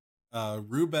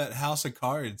Rubet House of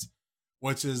Cards,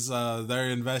 which is their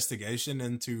investigation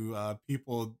into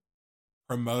people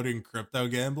promoting crypto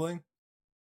gambling.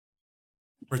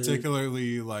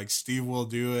 Particularly like Steve Will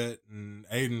Do It and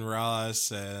Aiden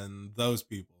Ross and those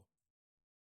people.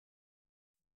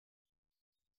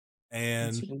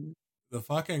 And the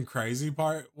fucking crazy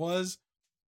part was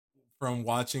from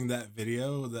watching that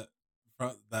video that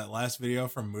last video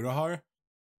from Mudahar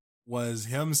was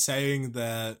him saying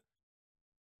that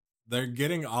they're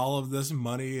getting all of this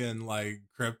money in like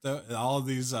crypto, all of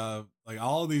these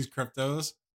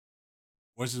cryptos,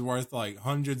 which is worth like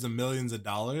hundreds of millions of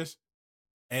dollars,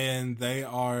 and they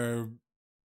are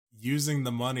using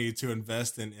the money to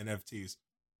invest in NFTs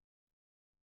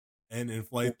and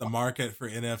inflate the market for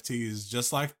NFTs,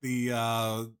 just like the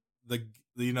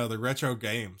the retro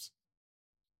games.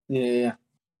 Yeah.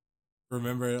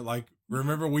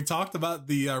 Remember we talked about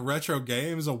the retro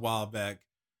games a while back.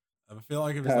 I feel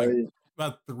like it was Oh, like yeah.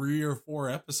 about 3 or 4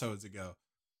 episodes ago,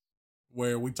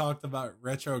 where we talked about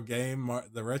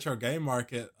the retro game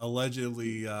market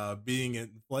allegedly being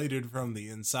inflated from the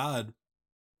inside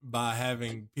by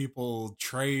having people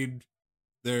trade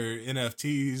their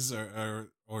NFTs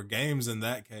or games in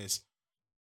that case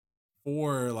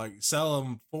for like sell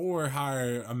them for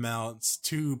higher amounts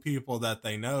to people that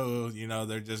they know, you know,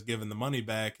 they're just giving the money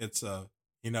back. It's a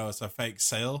fake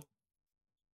sale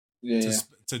Yeah.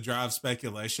 to drive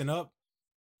speculation up.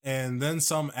 And then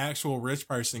some actual rich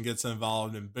person gets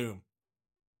involved and boom,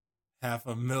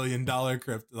 $500,000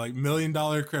 crypto, like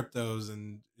 $1,000,000 cryptos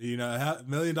and, you know,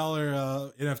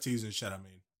 $1,000,000 NFTs and shit. I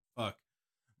mean, fuck.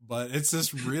 But it's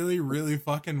just really, really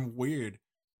fucking weird It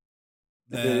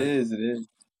that is. It is.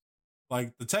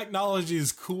 like the technology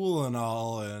is cool and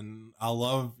all, and I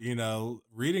love, you know,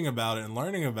 reading about it and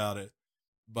learning about it,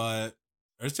 but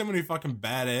there's too many fucking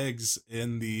bad eggs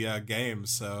in the game.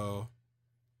 So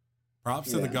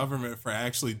props to the Yeah. government for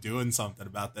actually doing something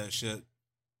about that shit,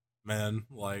 man.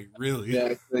 Like really. Yeah.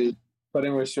 Actually,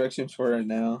 putting restrictions for it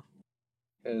now,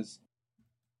 because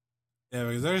Yeah,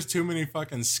 because there's too many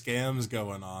fucking scams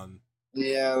going on.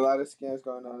 yeah, a lot of scams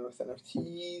going on with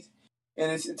NFTs.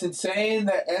 And it's insane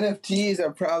that NFTs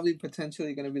are probably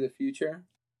potentially going to be the future.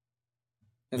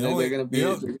 And they're going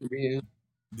to be...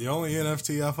 The only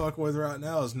NFT I fuck with right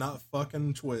now is not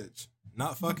fucking Twitch.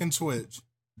 Not fucking Twitch.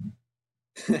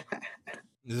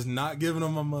 Just not giving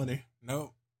them my money.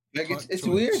 Nope. Like it's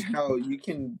weird how you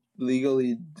can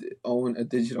legally own a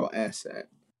digital asset.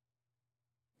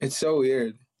 It's so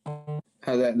weird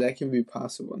how that can be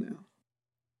possible now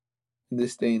in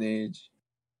this day and age.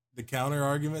 The counter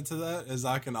argument to that is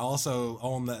I can also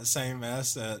own that same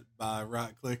asset by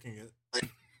right clicking it.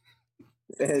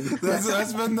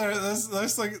 that's been there.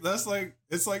 That's like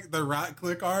it's like the right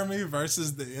click army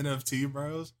versus the NFT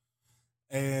bros,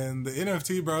 and the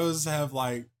NFT bros have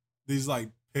like these like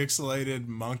pixelated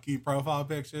monkey profile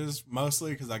pictures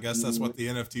mostly because I guess that's what the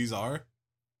NFTs are.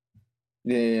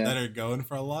 Yeah, that are going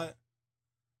for a lot.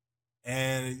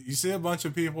 And you see a bunch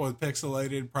of people with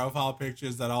pixelated profile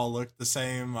pictures that all look the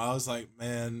same. I was like,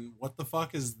 man, what the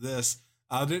fuck is this?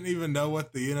 I didn't even know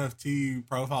what the NFT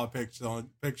profile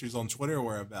pictures on Twitter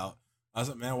were about. I was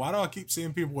like, man, why do I keep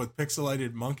seeing people with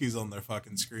pixelated monkeys on their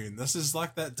fucking screen? This is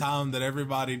like that time that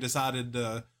everybody decided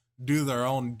to do their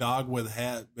own dog with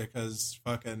hat because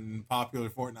fucking popular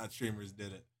Fortnite streamers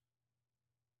did it.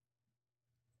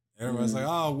 Everybody's like,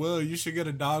 oh, Will, you should get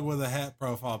a dog with a hat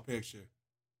profile picture.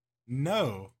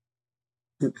 No.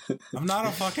 I'm not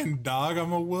a fucking dog.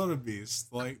 I'm a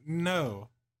wildebeest. Like, no.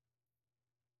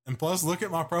 And plus, look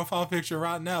at my profile picture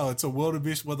right now. It's a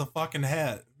wildebeest with a fucking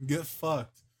hat. Get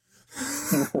fucked.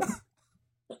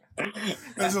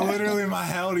 That's literally my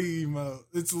howdy emote.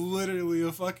 It's literally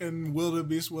a fucking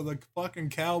wildebeest with a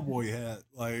fucking cowboy hat.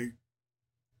 Like,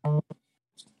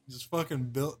 just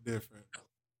fucking built different.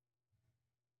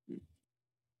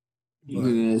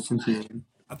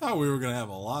 I thought we were going to have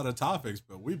a lot of topics,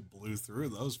 but we blew through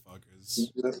those fuckers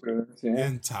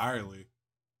entirely.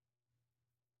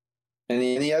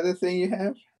 Any other thing you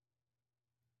have?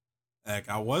 Heck,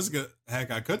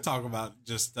 I could talk about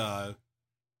just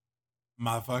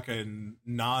my fucking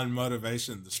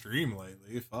non-motivation to stream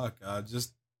lately. Fuck, I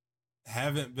just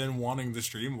haven't been wanting to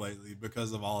stream lately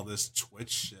because of all this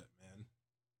Twitch shit, man.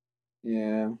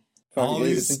 Yeah. All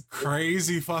these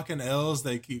crazy fucking L's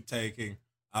they keep taking.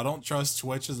 I don't trust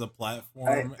Twitch as a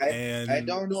platform, and I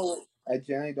don't know. I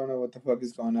generally don't know what the fuck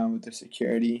is going on with the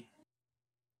security,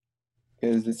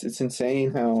 because it's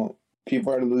insane how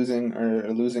people are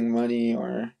losing money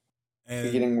or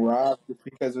getting robbed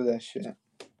because of that shit.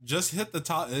 Just hit the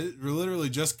top. It literally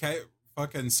just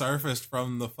fucking surfaced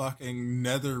from the fucking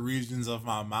nether regions of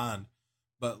my mind.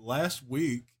 But last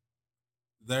week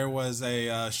there was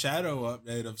a shadow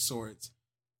update of sorts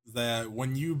that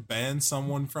when you ban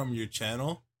someone from your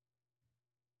channel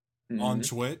on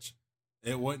Twitch,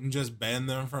 it wouldn't just ban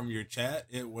them from your chat.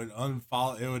 It would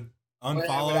unfollow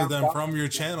them from your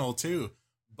channel too.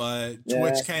 But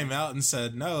Twitch came out and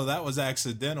said, no, that was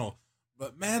accidental.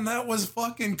 But man, that was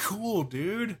fucking cool,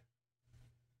 dude.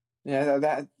 Yeah,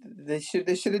 that they should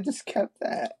have just kept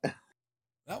that.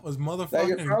 That was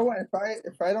motherfucking. Like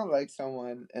if I don't like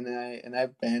someone and I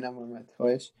ban them on my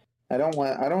Twitch, I don't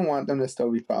want them to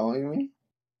still be following me.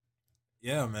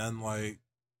 Yeah, man. Like,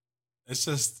 it's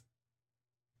just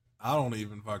I don't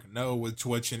even fucking know with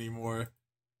Twitch anymore.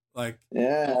 Like,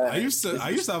 I used to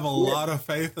have a lot of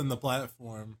faith in the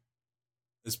platform,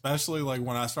 especially like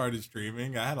when I started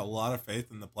streaming. I had a lot of faith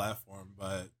in the platform,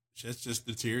 but shit's just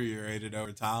deteriorated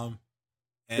over time.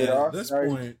 And at this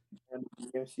point, when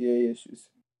the MCA issues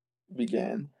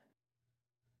began.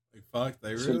 Like, fuck,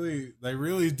 they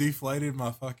really deflated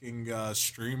my fucking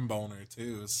stream boner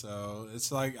too. So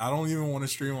it's like I don't even want to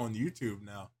stream on YouTube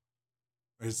now.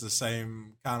 It's the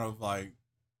same kind of like,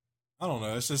 I don't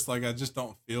know. It's just like I just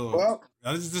don't feel. Well,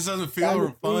 it just doesn't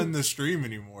feel fun to stream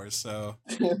anymore. So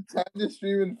time to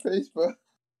stream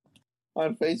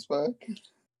on Facebook.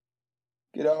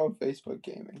 Get on Facebook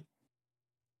gaming.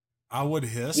 I would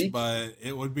hiss, but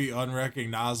it would be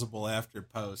unrecognizable after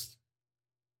post.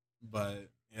 But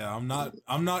yeah, I'm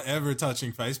not ever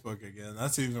touching Facebook again.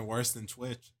 That's even worse than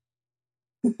Twitch.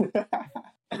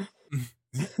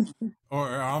 or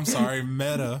I'm sorry,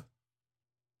 Meta.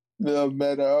 The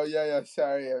Meta. Oh yeah.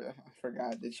 Sorry, I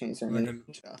forgot they changed their name.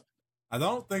 I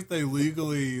don't think they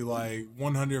legally like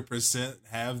 100%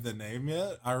 have the name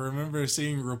yet. I remember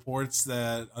seeing reports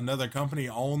that another company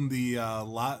owned the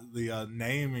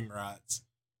naming rights.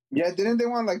 Yeah, didn't they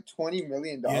want like $20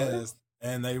 million? Yes,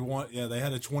 and they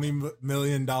had a $20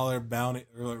 million bounty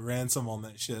or ransom on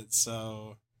that shit.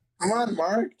 So come on,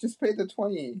 Mark, just pay the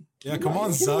 20. Yeah, come on,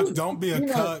 Zuck, don't be a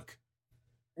cuck.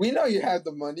 We know you have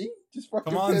the money. Just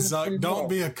fucking come on, Zuck, don't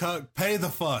be a cuck. Pay the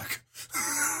fuck.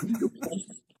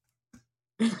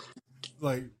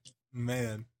 Like,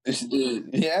 Man.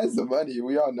 He has the money.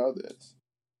 We all know this.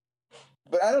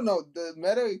 But I don't know. The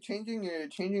Meta changing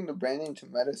the branding to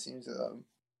Meta seems It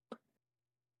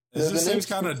just seems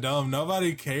kind of dumb.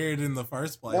 Nobody cared in the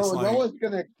first place. No, no one's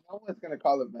gonna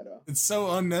call it Meta. It's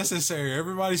so unnecessary.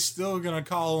 Everybody's still gonna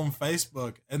call them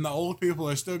Facebook, and the old people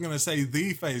are still gonna say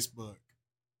the Facebook.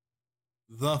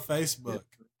 The Facebook.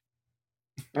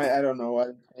 I don't know why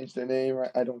they changed their name.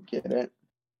 I don't get it.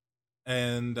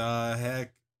 And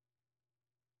heck,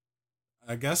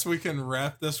 I guess we can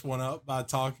wrap this one up by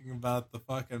talking about the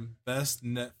fucking best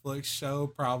Netflix show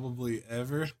probably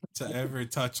ever to ever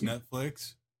touch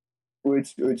Netflix.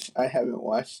 Which I haven't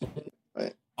watched,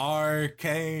 but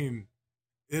Arcane.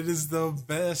 It is the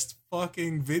best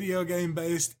fucking video game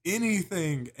based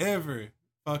anything ever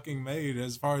fucking made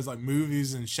as far as like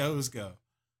movies and shows go.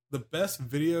 The best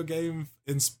video game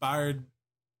inspired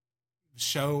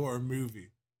show or movie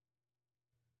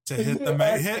to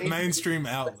hit mainstream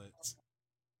outlets.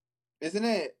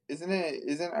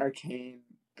 Isn't Arcane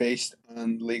based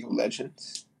on League of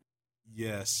Legends?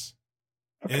 Yes.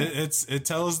 Okay. It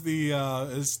tells the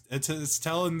it's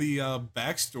telling the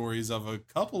backstories of a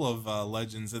couple of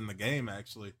legends in the game,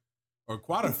 actually, or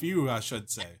quite a few, I should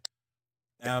say.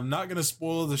 And I'm not gonna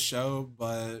spoil the show,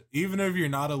 but even if you're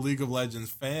not a League of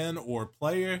Legends fan or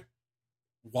player,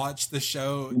 watch the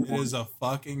show. It is a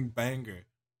fucking banger.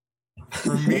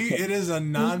 For me, it is a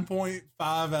 9.5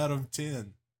 out of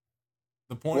 10.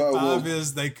 The 0.5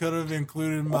 is they could have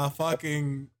included my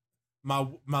fucking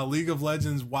my League of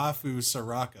Legends waifu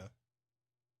Soraka.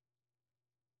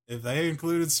 If they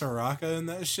included Soraka in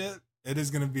that shit, it is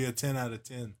gonna be a 10 out of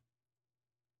 10.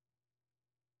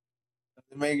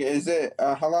 Is it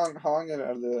how long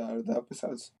are the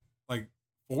episodes? Like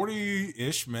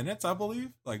 40-ish minutes, I believe.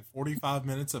 Like 45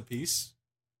 minutes a piece.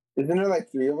 Isn't there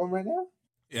like 3 of them right now?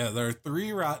 Yeah, there are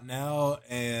 3 right now,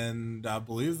 and I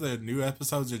believe the new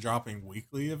episodes are dropping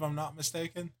weekly, if I'm not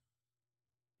mistaken.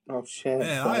 Oh shit!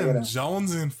 Man, I am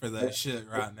jonesing for that shit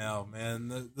right now,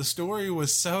 man. The story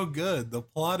was so good. The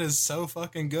plot is so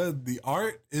fucking good. The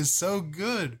art is so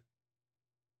good.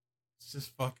 It's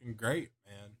just fucking great,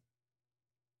 man.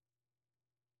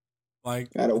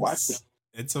 Like, gotta watch it.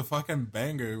 It's a fucking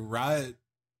banger. Riot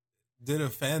did a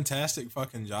fantastic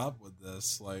fucking job with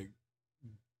this. Like,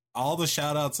 all the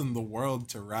shout outs in the world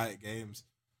to Riot Games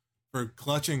for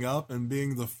clutching up and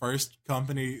being the first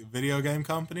video game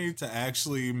company to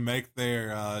actually make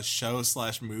their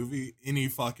show/movie any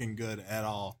fucking good at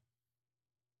all.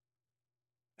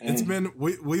 It's been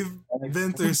we've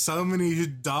been through so many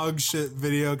dog shit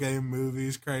video game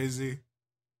movies, crazy.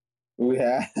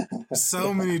 Yeah.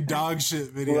 So many dog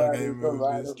shit video game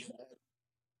movies.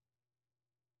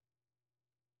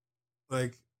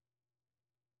 Like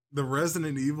the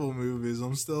Resident Evil movies,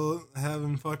 I'm still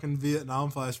having fucking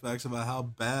Vietnam flashbacks about how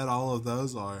bad all of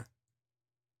those are.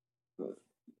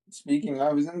 Speaking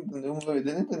of, didn't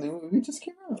the new movie just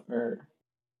came out? Or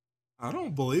I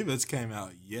don't believe it's came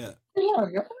out yet. Yeah,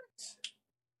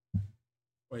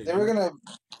 Wait, they were gonna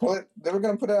put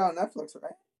it on Netflix,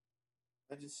 right?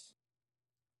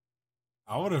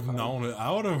 I would have known it.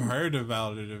 I would have heard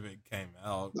about it if it came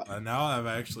out. Now I've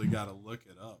actually got to look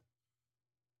it up.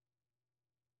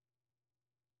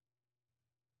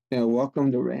 Yeah,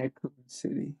 welcome to Raccoon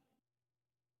City.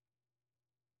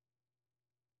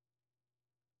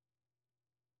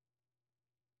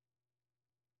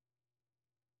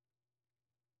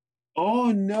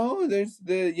 Oh no,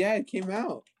 it came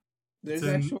out. There's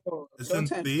it's in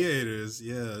theaters.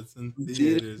 Yeah, it's in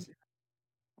theaters.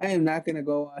 I am not gonna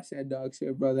go watch that dog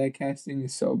shit, bro. That casting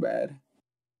is so bad.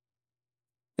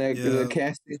 The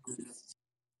casting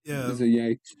is a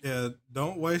yikes. Yeah,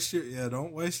 don't waste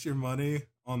your money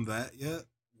on that yet.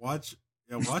 Watch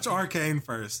Arcane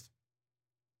first.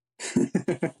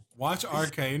 Watch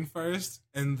Arcane first,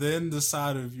 and then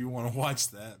decide if you want to watch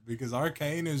that, because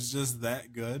Arcane is just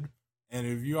that good. And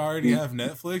if you already have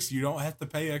Netflix, you don't have to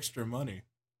pay extra money.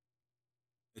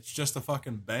 It's just a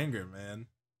fucking banger, man.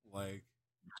 Like,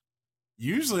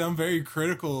 usually I'm very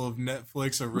critical of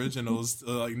Netflix originals,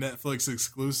 like Netflix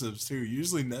exclusives too.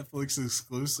 Usually Netflix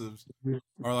exclusives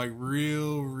are like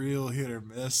real hit or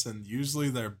miss, and usually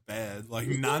they're bad. Like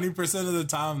 90% of the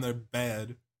time they're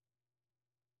bad.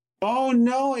 Oh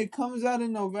no, it comes out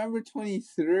in November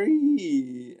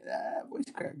 23.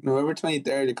 November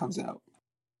 23rd it comes out.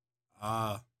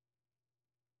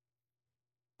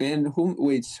 And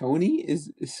Sony?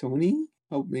 Is Sony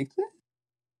help make that?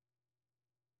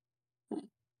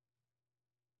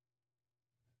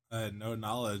 I had no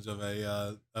knowledge of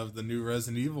of the new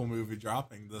Resident Evil movie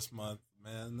dropping this month.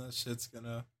 Man, that shit's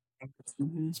gonna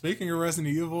Speaking of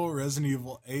Resident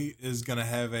Evil 8 is gonna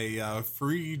have a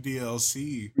free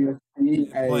DLC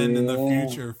planned in the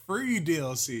future. Free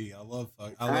DLC. I I love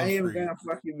am free. gonna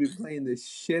fucking be playing the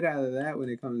shit out of that when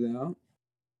it comes out.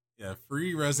 Yeah,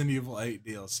 free Resident Evil 8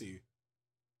 DLC.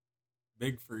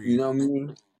 Big free. You know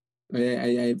me.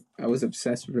 I was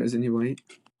obsessed with Resident Evil 8.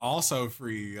 Also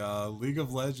free, League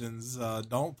of Legends.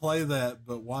 Don't play that,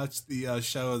 but watch the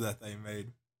show that they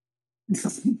made.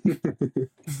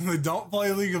 Don't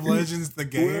play League of Legends, the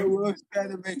game. We'll try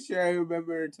to make sure I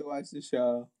remember to watch the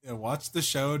show. Yeah, watch the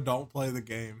show. Don't play the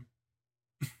game.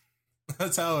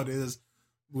 That's how it is.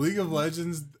 League of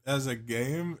Legends as a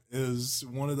game is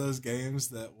one of those games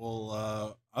that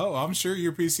will. I'm sure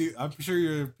your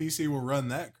PC will run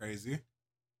that crazy.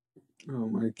 Oh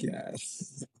my god!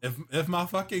 If my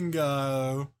fucking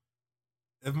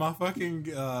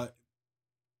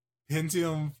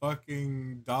Pentium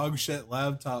fucking dog shit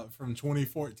laptop from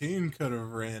 2014 could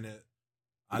have ran it,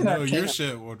 I know your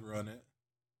shit would run it.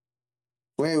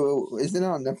 Wait, isn't it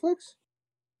on Netflix?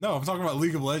 No, I'm talking about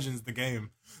League of Legends, the game.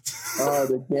 Oh,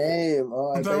 the game.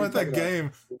 Oh, I'm talking about that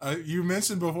game. You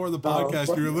mentioned before the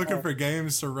podcast you were looking for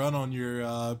games to run on your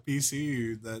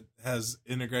PC that has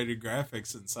integrated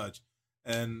graphics and such.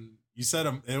 And you said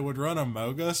it would run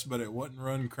Among Us, but it wouldn't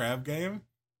run Crab Game.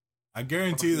 I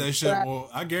guarantee that shit will.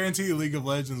 I guarantee League of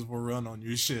Legends will run on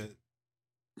your shit.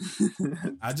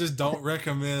 I just don't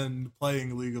recommend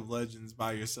playing League of Legends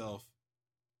by yourself.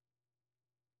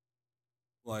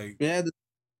 Like, yeah, the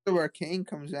Arcane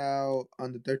comes out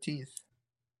on the 13th.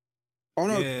 Oh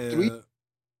no,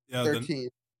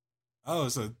 13th.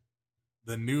 So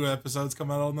the new episodes come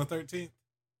out on the 13th.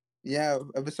 Yeah,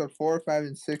 episode 4, 5,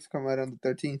 and 6 come out on the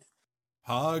 13th.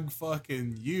 Hog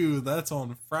fucking you. That's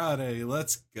on Friday.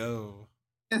 Let's go.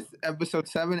 Episode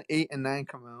 7, 8, and 9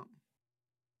 come out.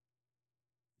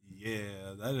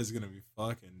 Yeah, that is going to be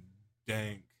fucking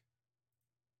dank.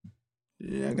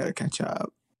 Yeah, I got to catch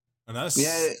up. And that's...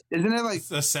 Yeah, isn't it like...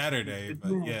 It's a Saturday,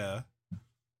 but yeah.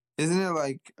 Isn't it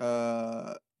like...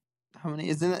 How many...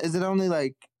 Is it only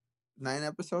like 9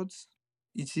 episodes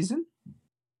each season?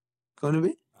 Going to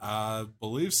be? I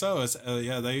believe so. It's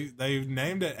they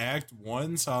named it Act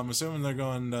 1, so I'm assuming they're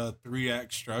going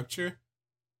 3-act structure.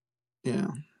 Yeah.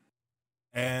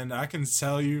 And I can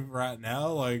tell you right now,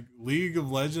 like, League of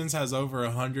Legends has over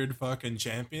 100 fucking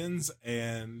champions,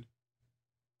 and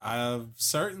I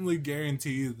certainly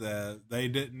guarantee that they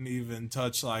didn't even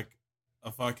touch like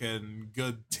a fucking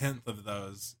good 10th of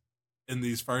those in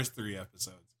these first 3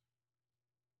 episodes.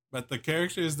 But the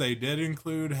characters they did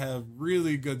include have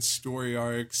really good story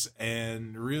arcs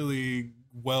and really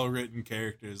well-written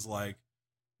characters. Like,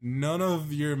 none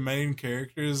of your main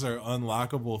characters are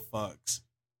unlockable fucks.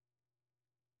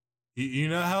 You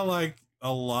know how, like,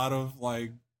 a lot of,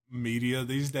 like, media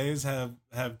these days have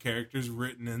characters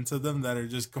written into them that are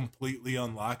just completely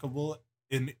unlockable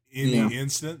in any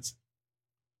instance?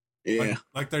 Yeah.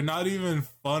 Like, they're not even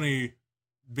funny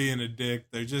being a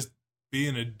dick. They're just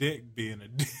being a dick.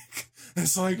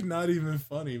 It's like not even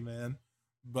funny, man.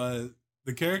 But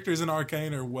the characters in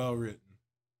Arcane are well written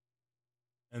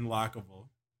and likable.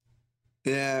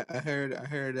 Yeah, I heard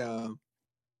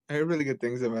really good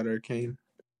things about Arcane.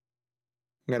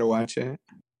 I gotta watch it.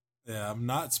 Yeah, I'm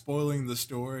not spoiling the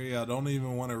story. I don't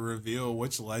even want to reveal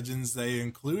which legends they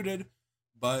included.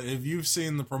 But if you've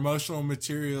seen the promotional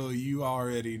material, you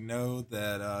already know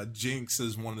that Jinx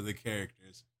is one of the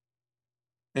characters.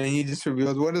 And you just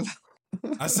revealed what is.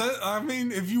 I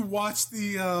mean, if you watch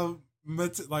the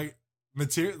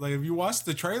material, like if you watch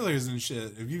the trailers and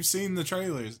shit, if you've seen the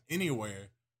trailers anywhere,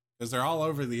 because they're all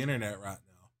over the internet right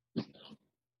now,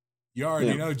 you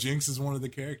already know Jinx is one of the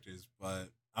characters.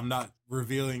 But I'm not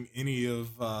revealing any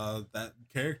of that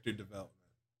character development.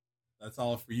 That's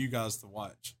all for you guys to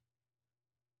watch.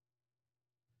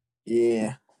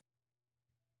 Yeah.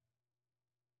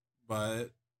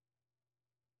 But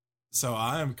so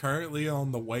I am currently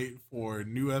on the wait for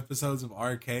new episodes of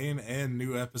Arcane and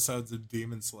new episodes of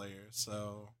Demon Slayer.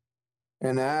 So,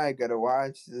 and I gotta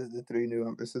watch the 3 new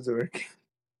episodes of Arcane.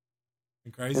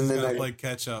 And Crazy's gotta play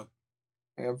catch up.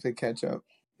 I gotta play catch up.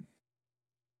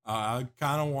 I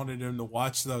kind of wanted him to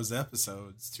watch those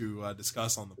episodes to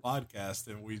discuss on the podcast,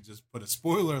 and we just put a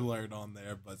spoiler alert on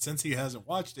there. But since he hasn't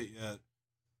watched it yet,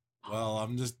 well,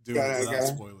 I'm just doing it without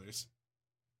spoilers.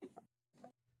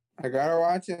 I gotta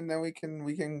watch it, and then we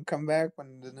can come back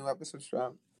when the new episodes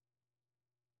drop.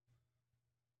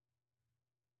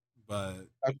 But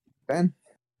Ben,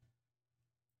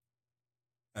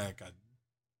 heck,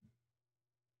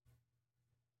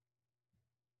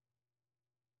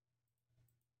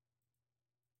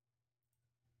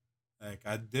 Heck,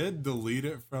 I did delete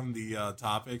it from the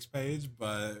topics page,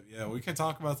 but yeah, we can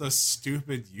talk about those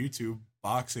stupid YouTube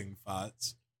boxing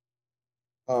fights.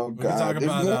 Oh We can God! talk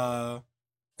about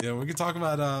we can talk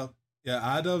about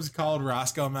iDubbbz called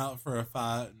Roscoe out for a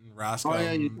fight, and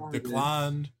Roscoe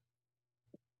declined.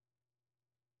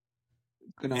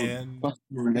 And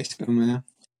Roscoe, man.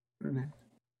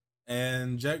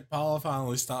 And Jake Paul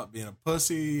finally stopped being a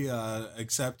pussy,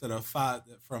 accepted a fight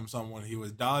from someone he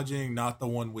was dodging, not the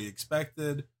one we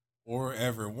expected or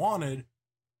ever wanted,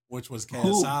 which was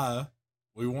KSI.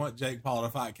 We want Jake Paul to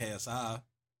fight KSI.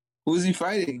 Who's he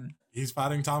fighting? He's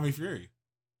fighting Tommy Fury.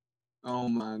 Oh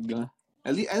my God.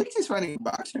 At least he's fighting a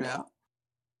boxer now.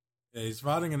 Yeah, he's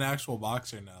fighting an actual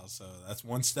boxer now, so that's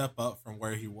one step up from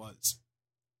where he was.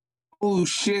 Oh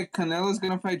shit, Canelo's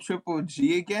gonna fight Triple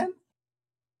G again?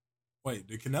 Wait,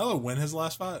 did Canelo win his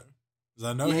last fight?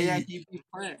 Because I know he beat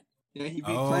Plant. Yeah, he beat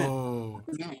Plant. Oh,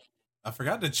 I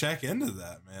forgot to check into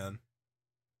that, man.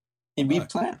 He beat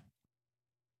Plant.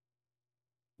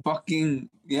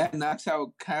 Fucking knocks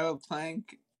out Kyle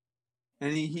Plank,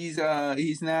 and he's now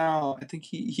he's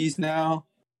now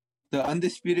the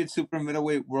undisputed super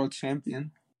middleweight world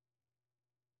champion.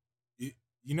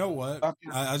 You know what?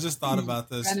 I just thought about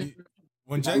this.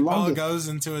 When Jake Paul goes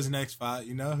into his next fight,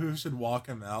 you know who should walk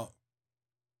him out?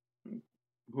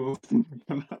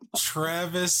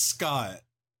 Travis Scott.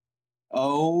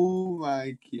 Oh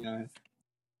my God.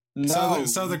 No.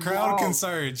 So the crowd can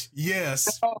surge.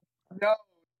 Yes. No.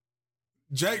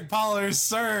 Jake Paul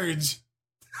surge.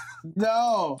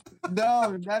 No,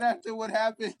 not after what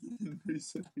happened.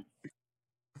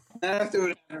 Not after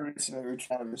what happened with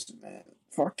Travis, man.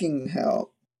 Fucking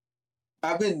hell.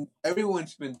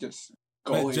 Everyone's been just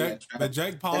going. But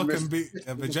Jake Paul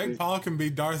can be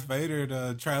Darth Vader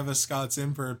to Travis Scott's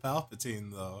Emperor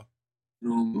Palpatine, though.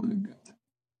 Oh my God.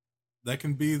 They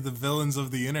can be the villains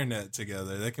of the internet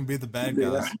together. They can be the bad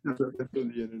guys. The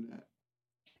internet.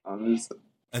 Honestly.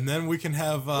 And then we can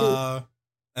have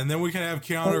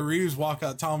Keanu Reeves walk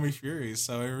out Tommy Fury,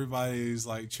 so everybody's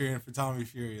like cheering for Tommy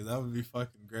Fury. That would be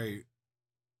fucking great.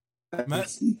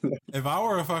 If I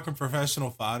were a fucking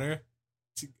professional fighter,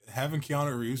 having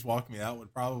Keanu Reeves walk me out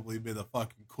would probably be the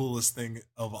fucking coolest thing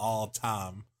of all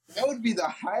time. That would be the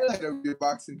highlight of your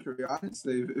boxing career,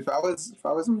 honestly. If I was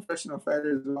a professional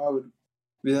fighter as well, I would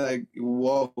be like,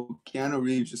 whoa, Keanu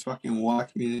Reeves just fucking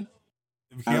walked me in.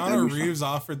 If Keanu Reeves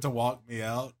offered to walk me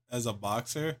out as a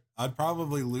boxer, I'd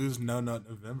probably lose No Nut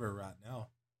November right now.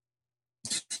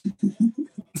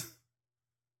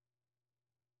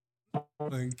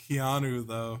 And Keanu,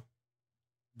 though,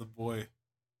 the boy.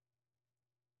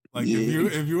 Like,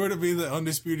 if you were to be the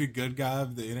undisputed good guy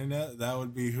of the internet, that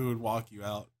would be who would walk you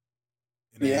out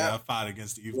in a fight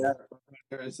against evil.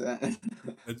 Yeah,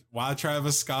 why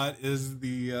Travis Scott is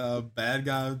the bad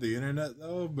guy of the internet,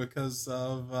 though? Because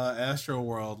of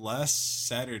Astroworld last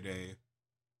Saturday.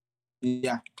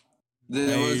 Yeah.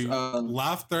 There was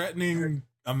life-threatening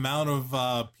amount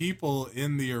of people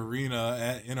in the arena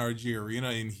at NRG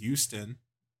Arena in Houston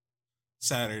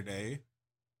Saturday.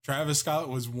 Travis Scott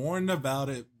was warned about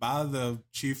it by the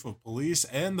chief of police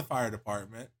and the fire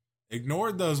department,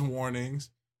 ignored those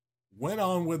warnings, went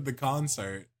on with the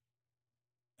concert.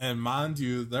 And mind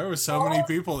you, there were so many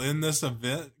people in this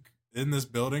event, in this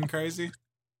building, crazy,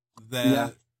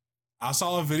 that I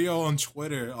saw a video on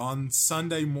Twitter on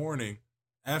Sunday morning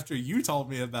after you told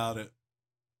me about it,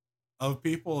 of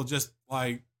people just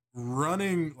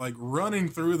running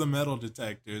through the metal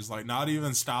detectors, like not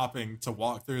even stopping to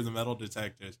walk through the metal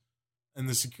detectors, and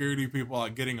the security people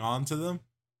getting onto them.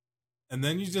 And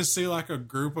then you just see a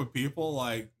group of people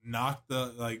try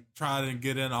to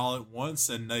get in all at once,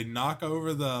 and they knock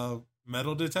over the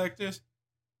metal detectors,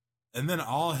 and then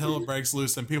all hell breaks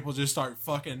loose, and people just start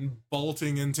fucking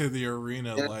bolting into the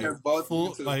arena,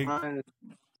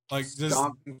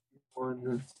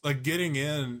 getting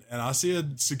in. And I see a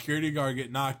security guard get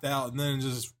knocked out, and then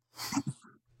just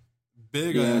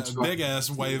big ass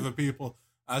wave of people.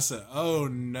 I said, "Oh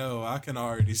no!" I can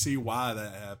already see why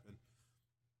that happened.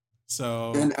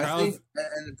 So, and I think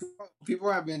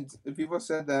people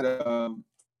said that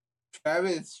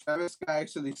Travis Scott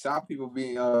actually saw people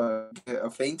being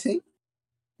fainting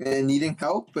and needing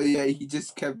help, but he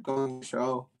just kept going the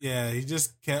show. Yeah, he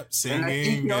just kept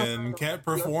singing and kept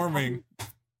performing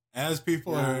as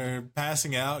people are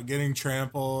passing out, getting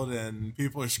trampled, and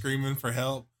people are screaming for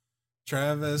help.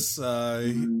 Travis,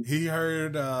 he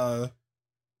heard.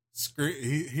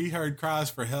 He heard cries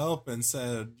for help and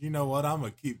said, "You know what? I'm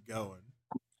gonna keep going,"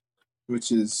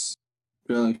 which is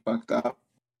really fucked up.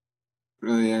 It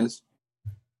really is.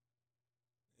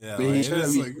 Yeah, But like, he it should have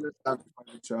is like, stopped the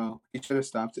fucking show. He should have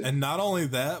stopped it. and not only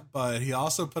that, but he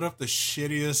also put up the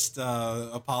shittiest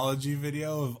apology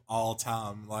video of all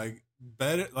time. Like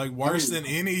better, like worse than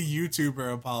any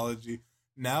YouTuber apology.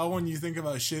 Now, when you think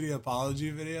about shitty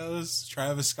apology videos,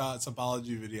 Travis Scott's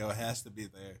apology video has to be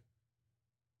there.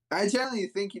 I generally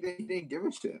think he didn't give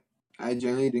a shit. I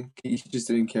generally think he just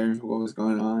didn't care what was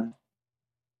going on.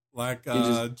 Like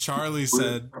Charlie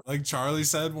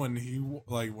said, when he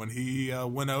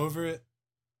went over it,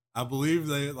 I believe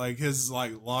they like his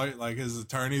his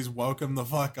attorneys woke him the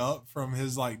fuck up from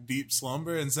his like deep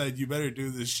slumber and said, "You better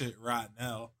do this shit right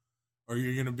now, or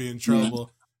you're gonna be in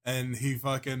trouble." Yeah. And he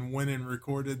fucking went and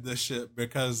recorded this shit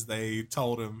because they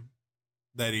told him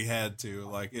that he had to.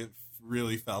 Like, it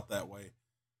really felt that way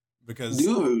because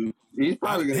dude, he's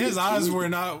probably gonna his eyes were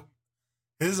not.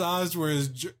 His eyes were as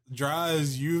dry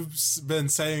as you've been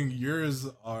saying yours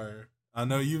are. I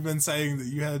know you've been saying that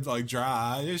you had like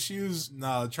dry eye issues.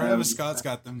 No, Travis Scott's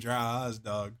got them dry eyes,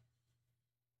 dog.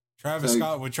 Travis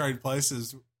Scott would trade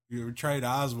places. You would trade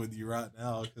eyes with you right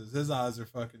now because his eyes are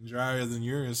fucking drier than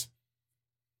yours.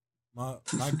 My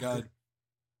God.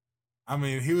 I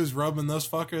mean, he was rubbing those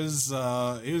fuckers.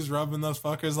 He was rubbing those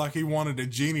fuckers like he wanted a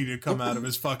genie to come out of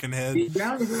his fucking head. He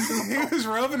was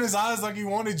rubbing his eyes like he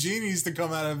wanted genies to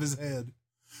come out of his head.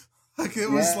 Like it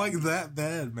was like that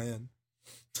bad, man.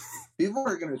 People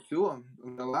are gonna sue him.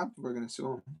 A lot of people are gonna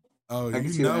sue him. Oh,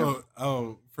 you know,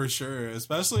 oh, for sure.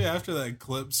 Especially after that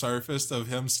clip surfaced of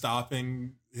him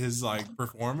stopping his like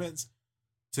performance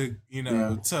to, you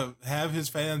know, to have his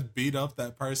fans beat up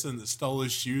that person that stole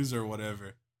his shoes or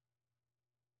whatever.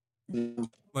 Yeah.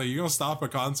 Like, you're gonna stop a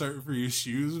concert for your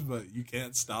shoes, but you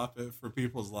can't stop it for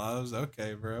people's lives?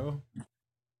 Okay, bro.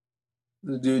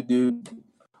 Dude,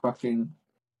 fucking,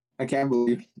 I can't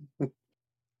believe it.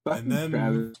 And then,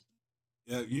 Travis.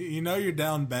 Yeah, you know you're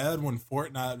down bad when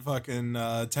Fortnite fucking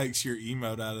takes your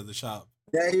emote out of the shop.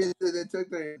 Yeah, they took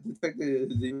the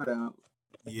emote out.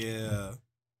 Yeah.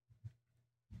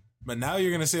 But now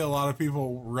you're gonna see a lot of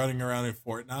people running around in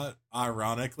Fortnite,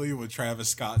 ironically, with Travis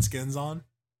Scott skins on.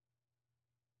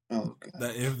 Oh, God.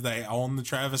 That if they own the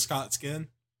Travis Scott skin,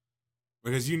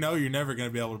 because you know you're never going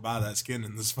to be able to buy that skin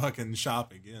in this fucking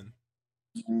shop again.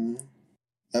 Mm-hmm.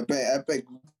 Epic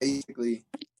basically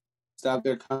stopped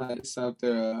their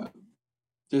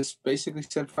just basically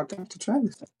said fuck up to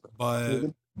Travis.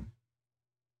 But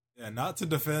yeah, not to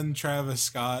defend Travis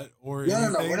Scott or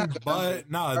anything,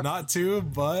 but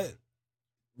but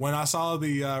when I saw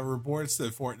the reports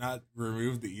that Fortnite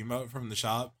removed the emote from the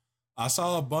shop, I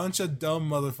saw a bunch of dumb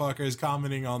motherfuckers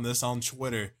commenting on this on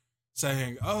Twitter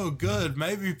saying, "Oh, good,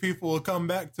 maybe people will come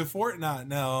back to Fortnite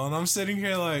now." And I'm sitting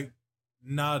here like,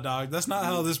 nah, dog, that's not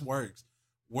how this works.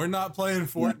 We're not playing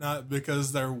Fortnite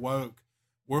because they're woke.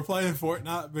 We're playing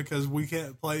Fortnite because we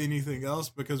can't play anything else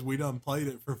because we done played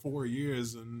it for 4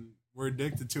 years and we're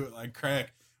addicted to it like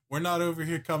crack. We're not over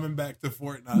here coming back to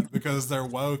Fortnite because they're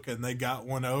woke and they got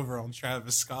one over on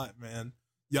Travis Scott, man.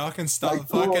 Y'all can stop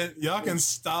y'all can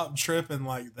stop tripping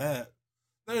like that.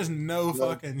 There's no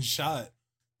fucking shot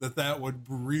that would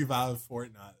revive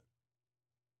Fortnite.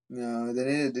 No, they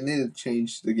need to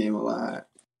change the game a lot.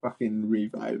 Fucking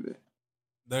revive it.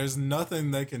 There's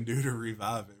nothing they can do to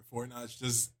revive it. Fortnite's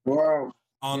just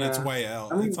on its way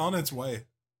out. It's on its way.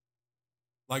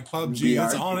 Like PUBG,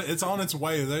 it's on its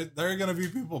way. There are gonna be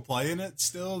people playing it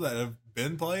still that have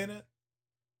been playing it.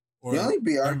 The only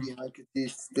BR game I could see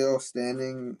still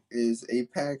standing is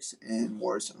Apex and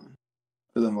Warzone,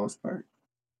 for the most part.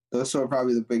 Those are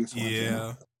probably the biggest ones.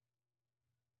 Yeah.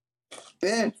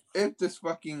 If this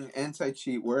fucking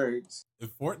anti-cheat works.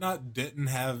 If Fortnite didn't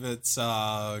have its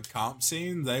comp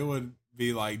scene, they would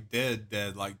be like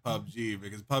dead like PUBG,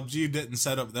 because PUBG didn't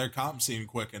set up their comp scene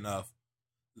quick enough.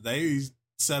 They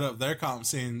set up their comp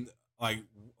scene like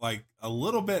a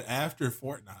little bit after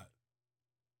Fortnite.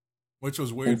 Which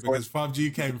was weird because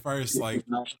PUBG came first. Like,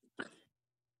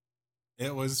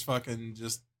 it was fucking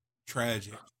just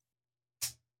tragic.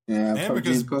 Yeah, and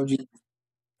because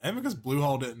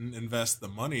Bluehole didn't invest the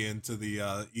money into the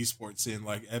esports scene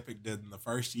like Epic did in the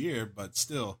first year, but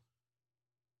still,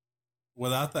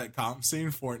 without that comp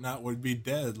scene, Fortnite would be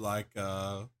dead like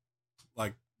PUBG.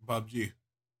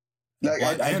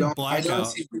 Like I don't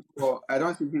see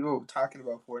people talking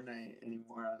about Fortnite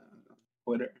anymore on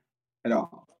Twitter at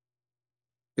all.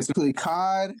 It's really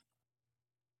COD,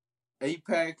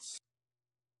 Apex.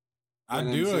 I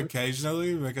do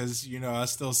occasionally because, you know, I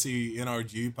still see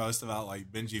NRG post about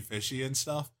like Benji Fishy and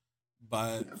stuff,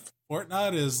 but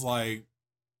Fortnite is like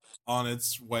on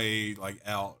its way like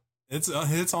out. It's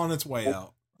on its way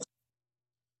out.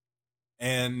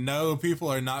 And no, people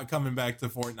are not coming back to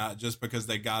Fortnite just because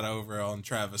they got over on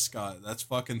Travis Scott. That's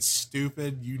fucking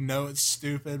stupid. You know it's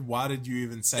stupid. Why did you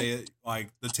even say it?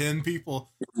 Like, the 10 people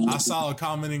I saw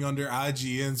commenting under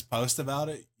IGN's post about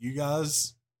it, you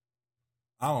guys,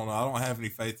 I don't know. I don't have any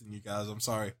faith in you guys. I'm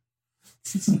sorry.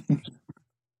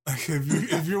 Like,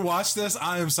 if you watch this,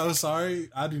 I am so sorry.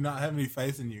 I do not have any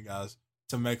faith in you guys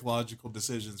to make logical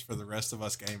decisions for the rest of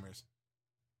us gamers.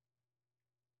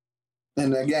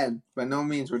 And again, by no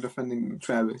means we're defending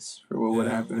Travis for what would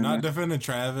happen. We're not defending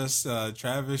Travis.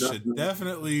 Travis should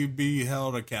definitely be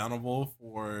held accountable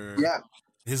for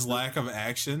his lack of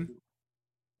action.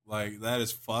 Like, that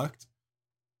is fucked.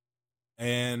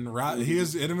 And he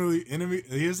is enemy.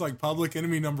 He is like public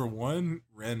enemy number one,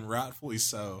 and rightfully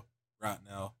so right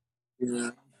now.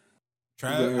 Yeah.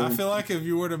 I feel like if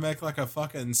you were to make like a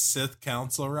fucking Sith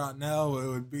council right now, it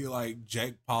would be like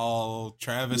Jake Paul,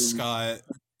 Travis Scott,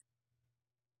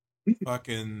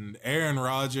 fucking Aaron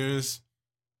Rodgers.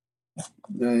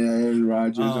 Aaron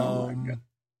Rodgers. Oh my God.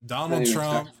 Donald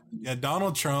Trump. Yeah,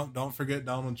 Donald Trump. Don't forget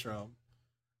Donald Trump.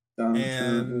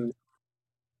 And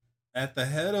at the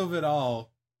head of it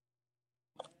all,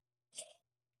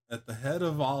 at the head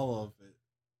of all of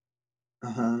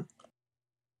it,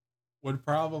 would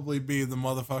probably be the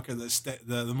motherfucker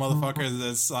the mother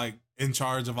that's like in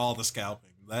charge of all the scalping.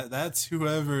 That's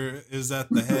whoever is at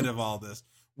the head of all this.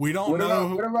 We don't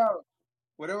know.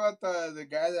 What about the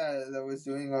guy that was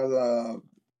doing all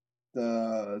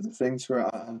the things for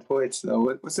on Twitch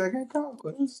though? What's that guy called?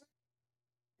 What is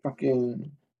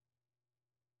fucking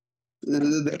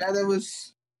the guy that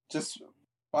was just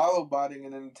follow botting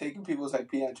and then taking people's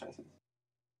IP addresses?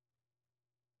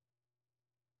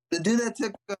 The dude that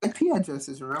took IP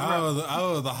addresses, remember? The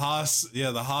Haas,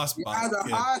 the Haas bot. Yeah,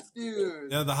 the Haas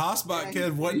dude. Yeah, the Haas bot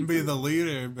kid wouldn't be the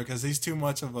leader because he's too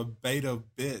much of a beta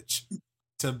bitch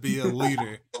to be a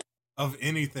leader of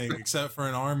anything except for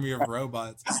an army of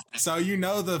robots. So you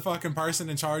know the fucking person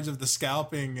in charge of the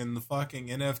scalping and the fucking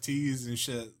NFTs and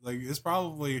shit. Like, it's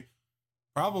probably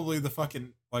the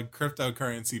fucking like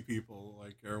cryptocurrency people,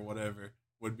 like, or whatever,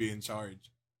 would be in charge.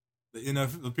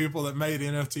 The people that made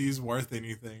NFTs worth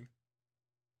anything.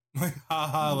 Like,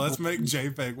 haha, let's make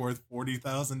JPEG worth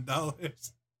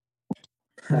 $40,000.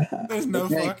 There's no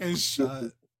fucking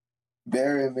shot.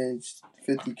 Bare image,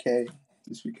 50K,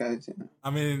 just because, you know. I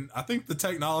mean, I think the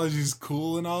technology's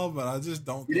cool and all, but I just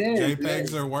don't think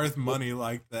JPEGs are worth money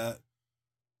like that.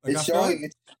 Like, it's showing.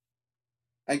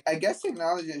 I guess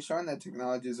technology is showing that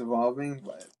technology is evolving,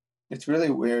 but it's really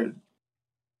weird.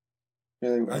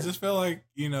 Really weird. I just feel like,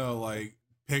 like,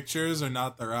 pictures are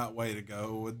not the right way to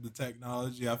go with the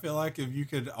technology. I feel like if you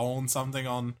could own something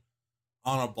on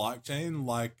a blockchain,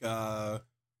 like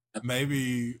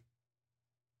maybe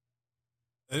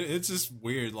it's just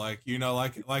weird. Like,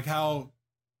 like how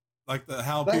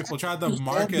people tried to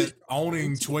market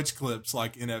owning Twitch clips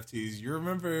like NFTs. You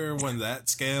remember when that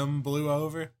scam blew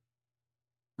over?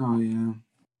 Oh yeah.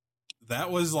 That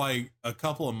was like a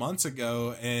couple of months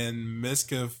ago, and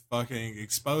Miska fucking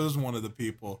exposed one of the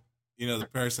people. The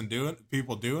person doing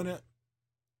it.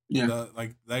 Yeah.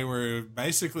 Like, they were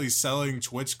basically selling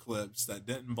Twitch clips that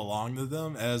didn't belong to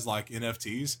them as like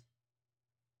NFTs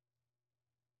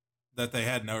that they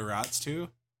had no rights to.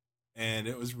 And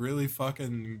it was really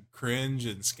fucking cringe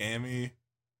and scammy.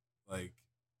 Like,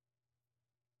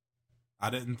 I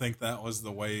didn't think that was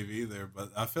the wave either, but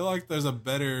I feel like there's a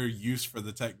better use for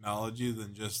the technology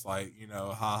than just like,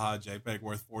 haha, JPEG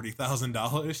worth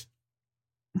 $40,000.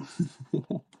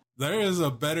 There is a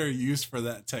better use for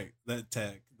that tech.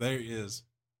 There is.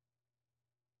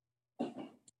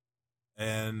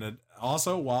 And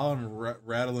also, while I'm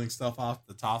rattling stuff off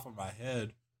the top of my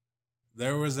head,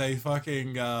 there was a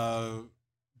fucking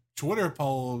Twitter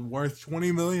poll worth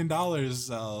 $20 million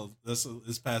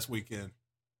this past weekend.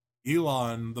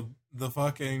 Elon, the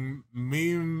fucking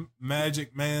meme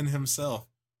magic man himself.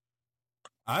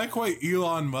 I equate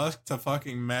Elon Musk to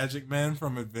fucking Magic Man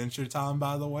from Adventure Time,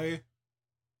 by the way.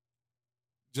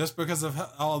 Just because of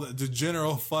all the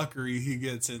general fuckery he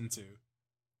gets into.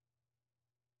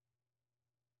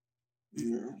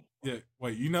 Yeah,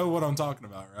 wait, you know what I'm talking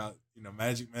about, right?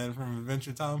 Magic Man from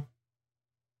Adventure Time?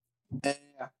 Yeah.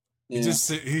 He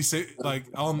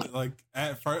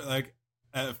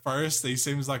at first he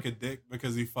seems like a dick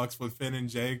because he fucks with Finn and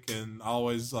Jake and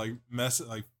always like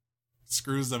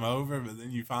screws them over, but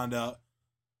then you find out,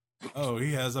 oh,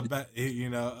 he has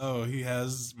he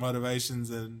has motivations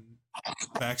and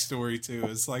backstory too.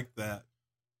 It's like that.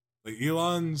 Like,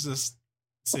 Elon just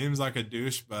seems like a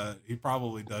douche, but he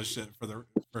probably does shit for the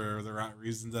right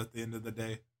reasons at the end of the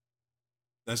day.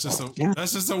 That's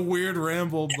just a weird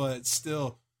ramble, but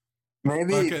still,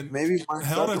 Maybe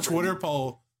held a Twitter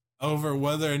poll over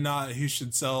whether or not he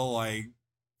should sell like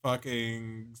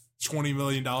fucking $20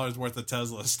 million worth of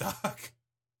Tesla stock.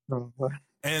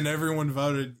 And everyone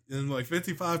voted, and like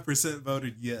 55%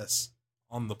 voted yes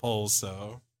on the polls.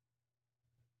 So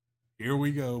here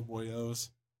we go, boyos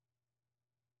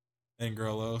and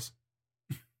girlos.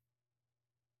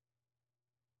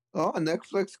 Oh,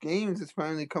 Netflix games is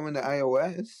finally coming to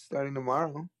iOS starting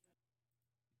tomorrow.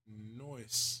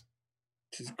 Nice.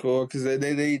 Which is cool because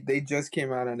they just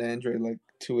came out on Android like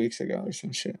 2 weeks ago or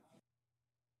some shit.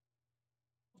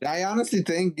 I honestly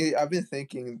think I've been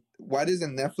thinking, why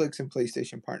doesn't Netflix and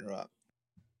PlayStation partner up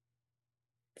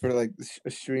for like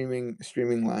a streaming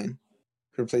line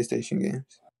for PlayStation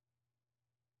games?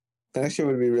 That shit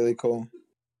would be really cool.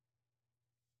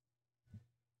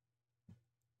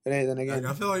 But hey, then again,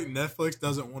 I feel like Netflix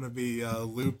doesn't want to be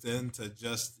looped into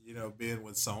just being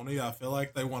with Sony. I feel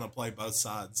like they want to play both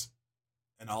sides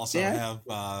and also have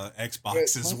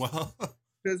Xbox as well.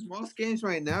 Because most games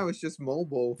right now it's just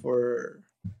mobile for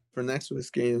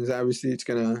Netflix games. Obviously, it's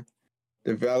gonna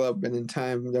develop, and in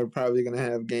time they're probably gonna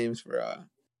have games for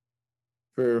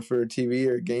TV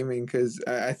or gaming. Because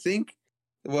I think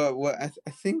I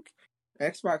think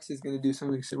Xbox is gonna do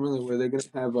something similar where they're gonna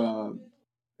have an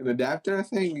adapter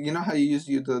thing. You know how you use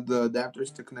the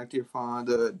adapters to connect your phone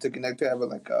to connect to have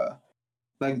like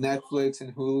Netflix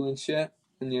and Hulu and shit,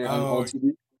 and you're on old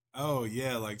TV. Oh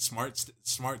yeah, like smart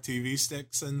TV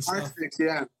sticks and smart stuff. Sticks,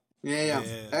 yeah.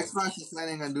 Xbox is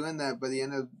planning on doing that by the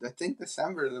end of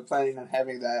December. They're planning on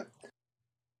having that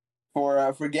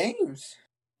for games,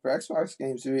 for Xbox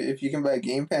games. If you can buy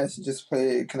Game Pass and just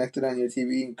play it, connect it on your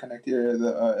TV and connect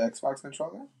the Xbox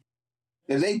controller.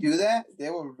 If they do that,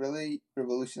 they will really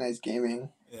revolutionize gaming.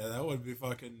 Yeah, that would be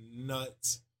fucking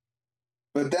nuts.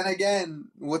 But then again,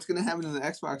 what's gonna happen to the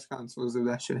Xbox consoles if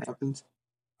that shit happens?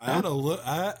 I had a look.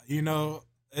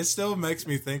 It still makes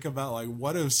me think about like,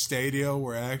 what if Stadia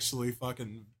were actually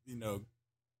fucking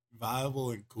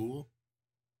viable and cool,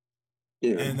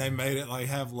 and they made it like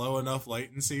have low enough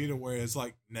latency to where it's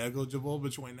like negligible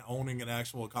between owning an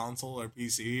actual console or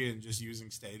PC and just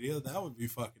using Stadia. That would be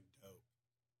fucking dope.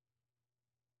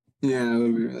 Yeah, that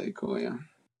would be really cool. Yeah.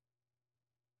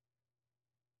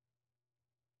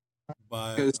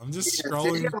 But I'm just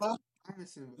scrolling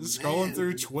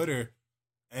through Twitter,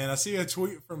 and I see a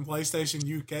tweet from PlayStation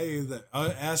UK that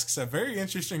asks a very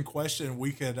interesting question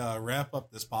we could wrap up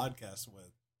this podcast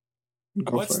with.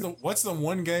 What's the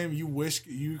one game you wish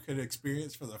you could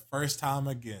experience for the first time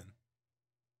again?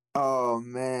 Oh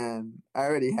man, I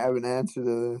already have an answer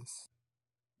to this.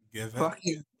 Give it.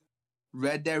 Fucking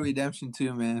Red Dead Redemption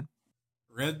 2, man.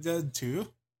 Red Dead 2?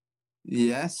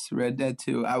 Yes, Red Dead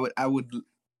 2. I would.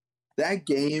 That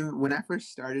game, when I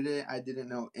first started it, I didn't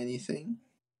know anything.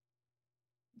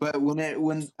 But when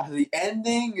the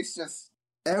ending, it's just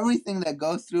everything that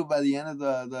goes through by the end of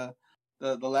the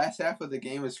last half of the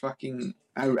game is fucking.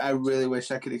 I really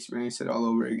wish I could experience it all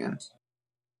over again.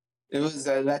 It was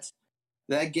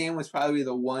that game was probably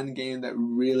the one game that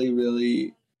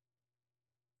really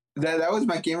that was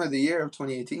my game of the year of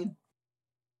 2018.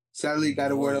 Sadly,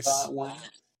 God of War won.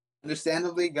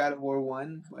 Understandably, God of War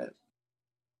won, but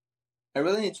I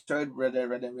really enjoyed Red Dead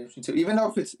Redemption 2. Even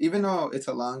though it's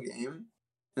a long game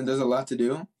and there's a lot to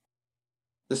do,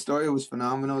 the story was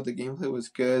phenomenal. The gameplay was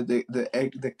good.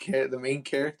 The main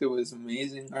character was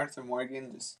amazing. Arthur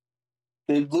Morgan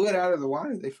they blew it out of the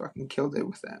water. They fucking killed it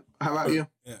with that. How about you?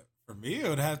 Yeah, for me it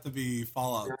would have to be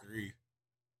Fallout 3.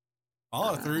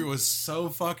 Fallout 3 was so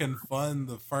fucking fun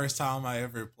the first time I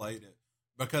ever played it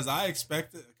because I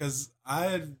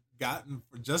had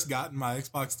just gotten my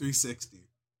Xbox 360.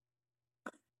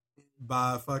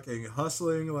 By fucking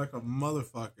hustling like a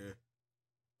motherfucker,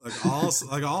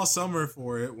 like all summer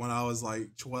for it when I was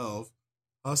like 12,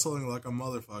 hustling like a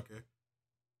motherfucker,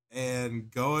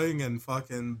 and going and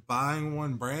fucking buying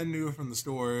one brand new from the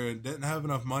store and didn't have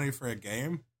enough money for a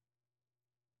game.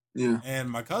 Yeah. And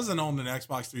my cousin owned an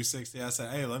Xbox 360. I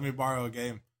said, "Hey, let me borrow a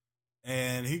game,"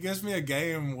 and he gives me a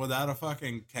game without a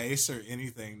fucking case or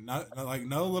anything,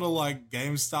 no little like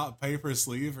GameStop paper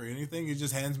sleeve or anything. He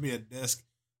just hands me a disc.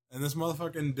 And this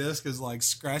motherfucking disc is like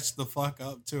scratched the fuck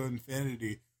up to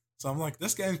infinity. So I'm like,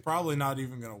 this game's probably not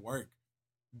even going to work.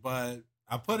 But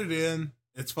I put it in.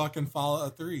 It's fucking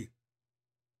Fallout 3.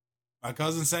 My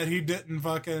cousin said he didn't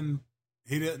like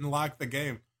the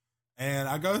game. And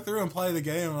I go through and play the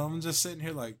game. And I'm just sitting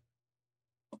here like,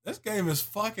 this game is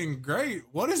fucking great.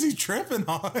 What is he tripping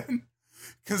on?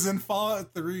 Because in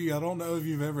Fallout 3, I don't know if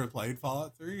you've ever played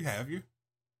Fallout 3. Have you?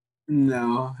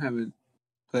 No, I haven't.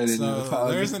 So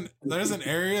there's an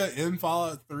area in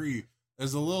Fallout 3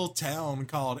 there's a little town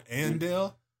called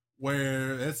Andale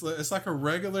where it's like a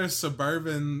regular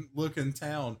suburban looking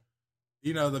town.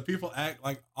 You know, the people act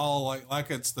like all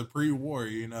like it's the pre-war.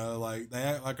 You know, like they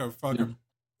act like a fucking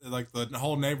like the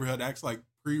whole neighborhood acts like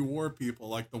pre-war people,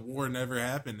 like the war never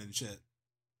happened and shit.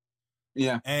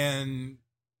 Yeah, and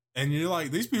you're like,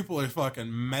 these people are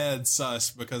fucking mad sus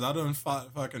because I done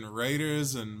fought fucking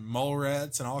raiders and mole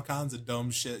rats and all kinds of dumb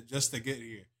shit just to get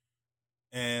here,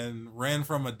 and ran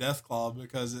from a death claw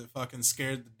because it fucking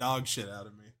scared the dog shit out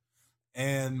of me,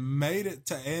 and made it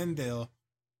to Andale,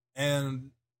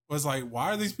 and was like,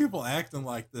 why are these people acting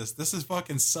like this? This is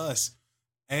fucking sus.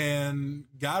 And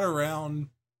got around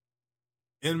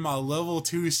in my level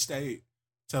 2 state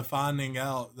to finding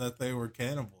out that they were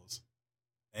cannibals.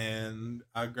 And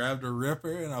I grabbed a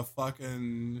ripper and I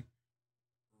fucking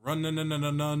run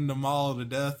them all to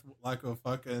death like a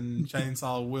fucking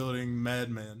chainsaw wielding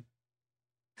madman.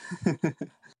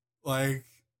 Like,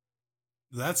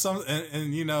 that's something,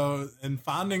 and you know, and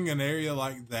finding an area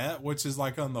like that, which is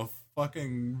like on the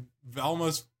fucking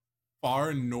almost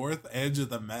far north edge of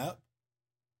the map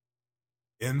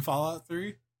in Fallout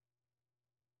 3,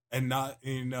 and not,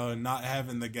 you know, not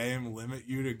having the game limit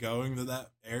you to going to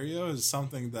that area is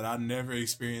something that I never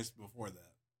experienced before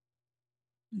that.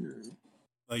 Yeah.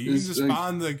 Like, you can just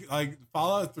find like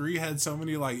Fallout 3 had so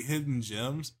many like hidden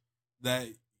gems that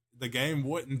the game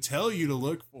wouldn't tell you to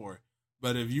look for.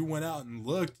 But if you went out and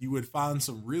looked, you would find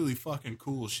some really fucking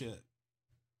cool shit.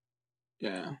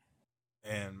 Yeah.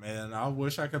 And man, I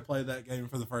wish I could play that game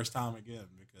for the first time again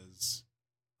because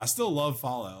I still love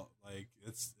Fallout. Like,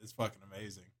 it's fucking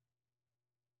amazing.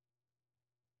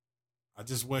 I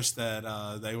just wish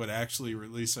that they would actually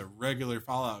release a regular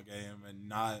Fallout game and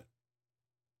not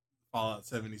Fallout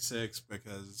 76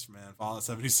 because, man, Fallout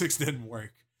 76 didn't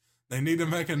work. They need to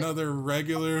make another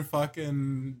regular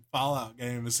fucking Fallout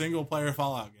game, a single player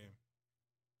Fallout game.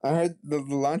 I heard the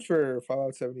launch for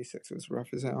Fallout 76 was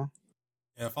rough as hell.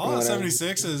 Yeah, Fallout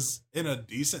 76 is in a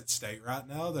decent state right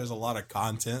now. There's a lot of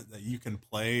content that you can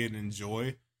play and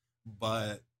enjoy.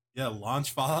 But yeah,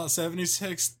 launch Fallout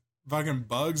 76, fucking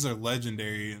bugs are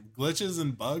legendary. Glitches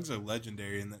and bugs are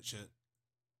legendary in that shit.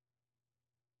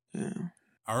 Yeah.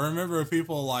 I remember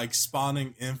people like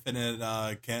spawning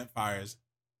infinite campfires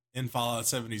in Fallout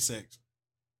 76.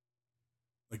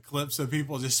 Like clips of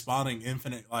people just spawning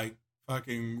infinite, like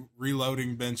fucking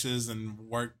reloading benches and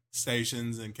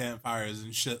workstations and campfires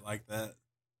and shit like that.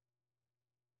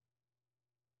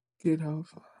 Good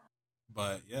off.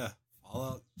 But yeah,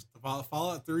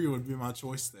 Fallout 3 would be my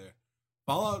choice there.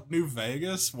 Fallout New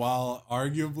Vegas, while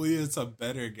arguably it's a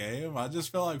better game, I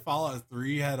just feel like Fallout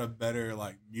 3 had a better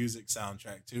like music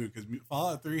soundtrack too, because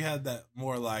Fallout 3 had that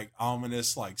more like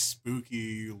ominous, like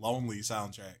spooky, lonely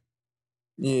soundtrack.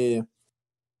 Yeah.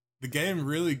 The game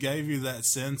really gave you that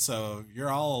sense of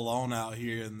you're all alone out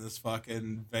here in this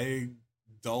fucking vague,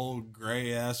 dull,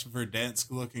 gray ass Verdansk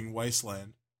looking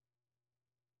wasteland.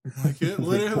 Like it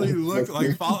literally looked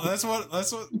like that's what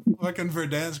fucking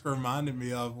Verdansk reminded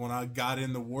me of when I got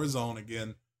in the Warzone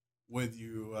again with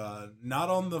you. Not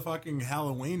on the fucking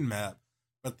Halloween map,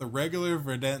 but the regular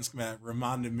Verdansk map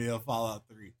reminded me of Fallout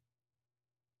 3.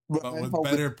 But with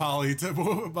better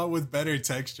but with better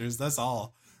textures. That's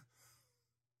all.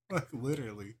 Like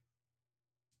literally.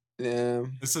 Yeah.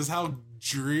 This is how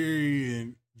dreary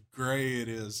and gray it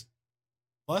is.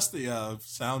 Plus the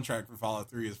soundtrack for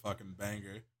Fallout 3 is fucking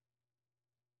banger.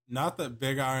 Not that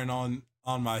Big Iron on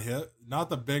my hip, not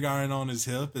the Big Iron on his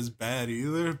hip is bad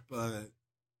either, but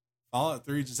Fallout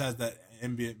 3 just has that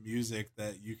ambient music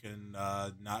that you can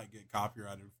not get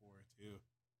copyrighted for too.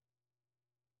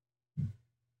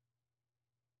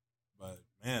 But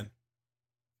man,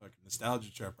 fucking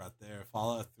nostalgia trip right there.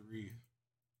 Fallout 3.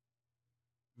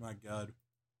 My God.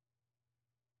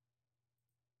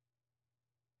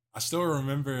 I still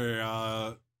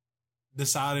remember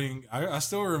deciding. I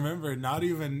still remember not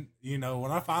even, you know,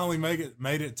 when I finally made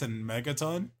it to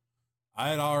Megaton, I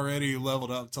had already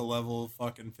leveled up to level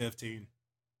fucking 15,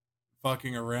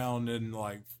 fucking around and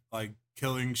like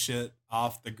killing shit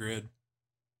off the grid.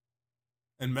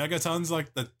 And Megaton's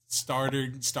like the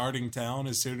starting town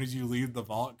as soon as you leave the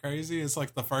vault. Crazy, it's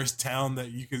like the first town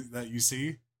that you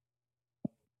see.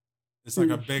 It's like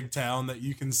a big town that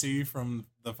you can see from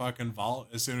the fucking vault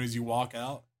as soon as you walk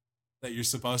out that you're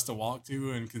supposed to walk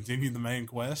to and continue the main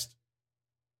quest.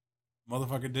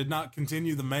 Motherfucker did not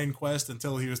continue the main quest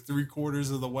until he was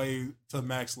 3/4 of the way to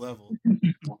max level.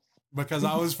 Because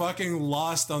I was fucking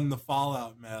lost on the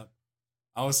Fallout map.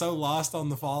 I was so lost on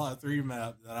the Fallout 3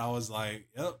 map that I was like,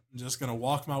 yep, I'm just going to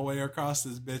walk my way across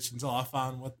this bitch until I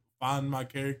find my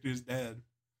character's dead.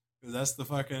 Because that's the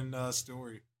fucking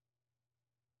story.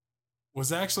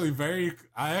 was actually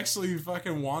I actually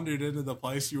fucking wandered into the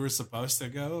place you were supposed to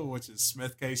go, which is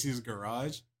Smith Casey's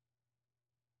garage.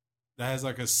 That has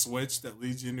like a switch that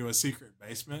leads you into a secret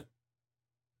basement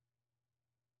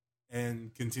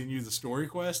and continue the story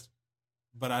quest.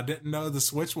 But I didn't know the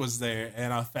switch was there,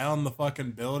 and I found the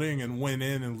fucking building and went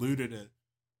in and looted it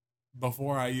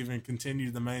before I even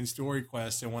continued the main story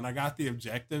quest. And when I got the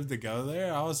objective to go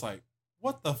there, I was like,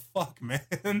 what the fuck,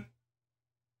 man?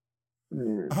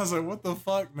 I was like, what the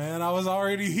fuck, man? I was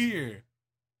already here.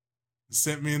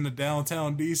 Sent me into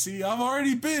downtown DC. I've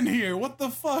already been here. What the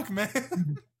fuck,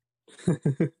 man?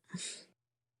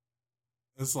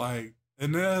 It's like,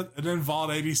 and then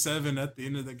Vault 87 at the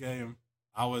end of the game,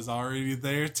 I was already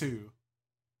there too.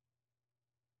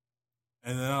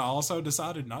 And then I also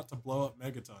decided not to blow up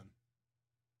Megaton,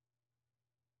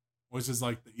 which is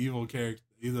like the evil character,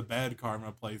 the bad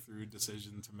karma playthrough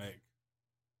decision to make.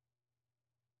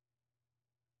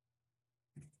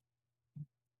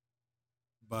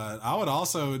 But I would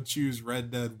also choose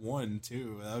Red Dead 1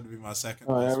 too. That would be my second.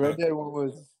 Oh, yeah, Red Dead 1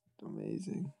 was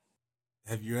amazing.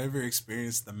 Have you ever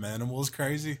experienced the Manimals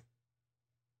crazy?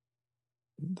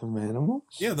 The Manimals?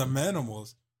 Yeah, the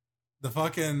Manimals. The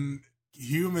fucking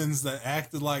humans that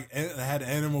acted like had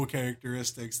animal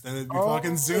characteristics. Then it'd be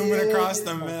fucking zooming across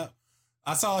the map.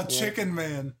 I saw a chicken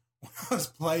man when I was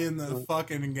playing the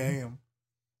fucking game.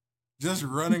 Just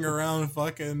running around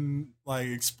fucking like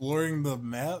exploring the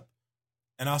map.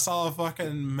 And I saw a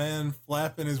fucking man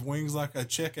flapping his wings like a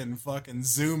chicken fucking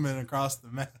zooming across the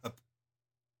map.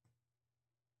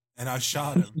 And I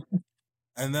shot him.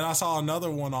 And then I saw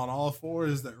another one on all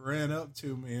fours that ran up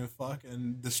to me and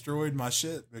fucking destroyed my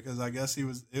shit because I guess it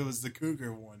was the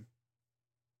cougar one.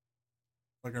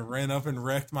 Fucking ran up and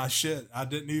wrecked my shit. I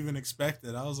didn't even expect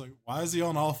it. I was like, why is he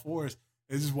on all fours?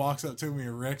 It just walks up to me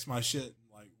and wrecks my shit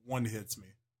and like one hits me.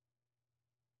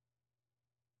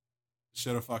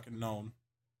 Should have fucking known.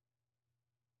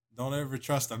 Don't ever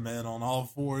trust a man on all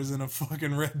fours in a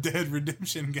fucking Red Dead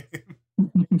Redemption game.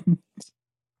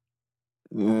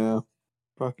 Yeah.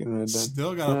 Fucking Red Dead.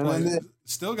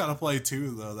 Still gotta play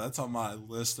 2 though. That's on my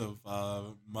list of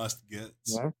must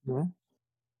gets. Yeah.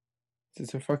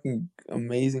 It's a fucking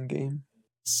amazing game.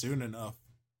 Soon enough.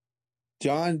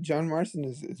 John Marston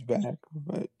is back,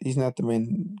 but he's not the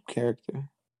main character.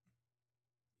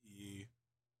 Yeah.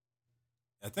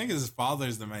 I think his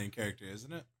father's the main character,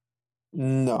 isn't it?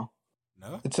 No.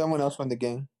 It's someone else from the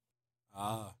game.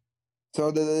 So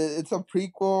it's a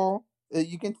prequel.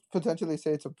 You can potentially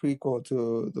say it's a prequel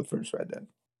to the first Red Dead.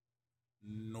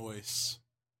 Nice.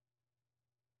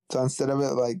 So instead of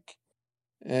it like,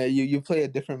 you play a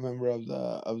different member of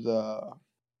the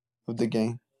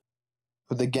gang.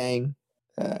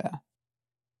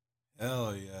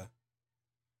 Hell yeah.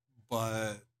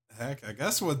 But heck, I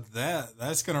guess with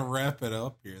that's gonna wrap it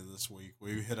up here this week.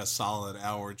 We hit a solid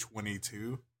hour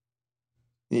 22.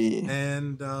 Yeah.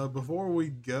 And before we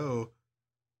go,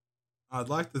 I'd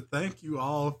like to thank you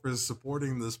all for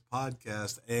supporting this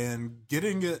podcast and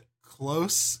getting it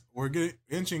close. We're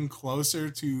inching closer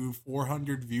to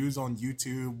 400 views on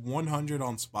YouTube, 100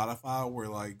 on Spotify. We're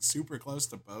like super close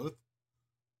to both.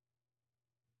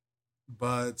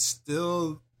 But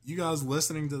still, you guys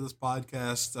listening to this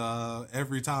podcast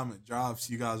every time it drops,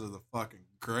 you guys are the fucking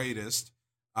greatest.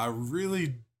 I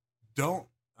really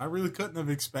couldn't have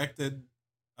expected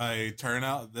a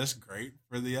turnout this great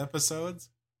for the episodes.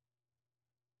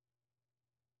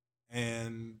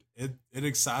 And it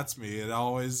excites me. It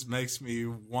always makes me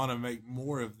want to make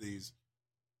more of these.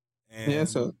 And yeah,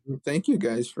 so thank you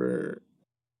guys for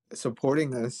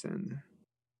supporting us and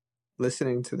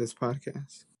listening to this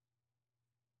podcast.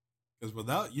 Because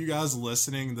without you guys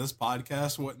listening, this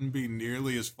podcast wouldn't be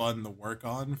nearly as fun to work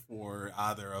on for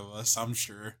either of us, I'm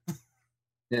sure.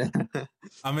 Yeah.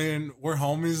 I mean, we're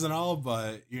homies and all,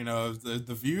 but, you know, if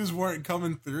the views weren't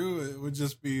coming through, it would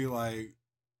just be like,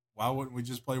 why wouldn't we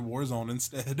just play Warzone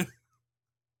instead?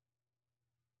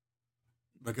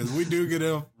 Because we do get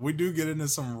into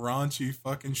some raunchy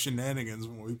fucking shenanigans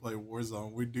when we play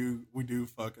Warzone. We do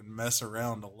fucking mess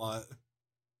around a lot.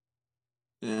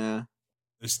 Yeah.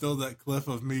 There's still that clip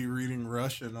of me reading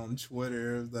Russian on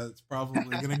Twitter that's probably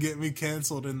gonna get me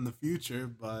canceled in the future,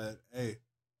 but hey,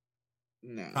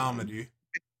 no. Comedy.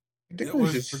 It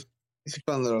was just it's a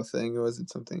fun little thing. It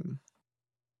wasn't something.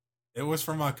 It was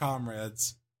for my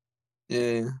comrades.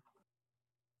 Yeah.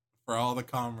 For all the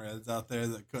comrades out there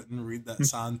that couldn't read that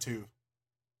sign too.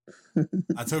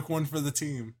 I took one for the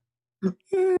team.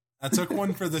 I took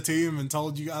one for the team and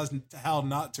told you guys how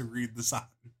not to read the sign.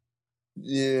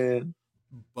 Yeah.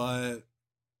 But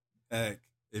heck,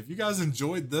 If you guys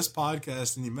enjoyed this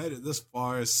podcast and you made it this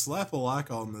far, slap a like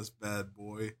on this bad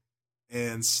boy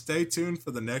and stay tuned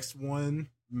for the next one.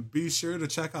 Be sure to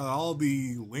check out all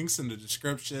the links in the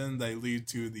description. They lead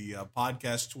to the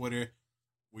podcast Twitter.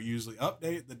 We usually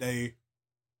update the day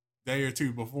or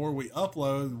two before we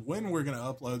upload when we're going to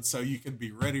upload, so you can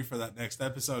be ready for that next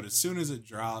episode as soon as it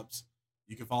drops.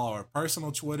 You can follow our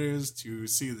personal Twitters to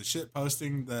see the shit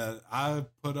posting that I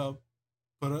put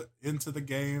into the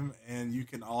game, and you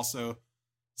can also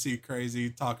see Crazy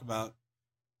talk about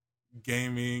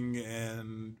gaming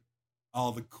and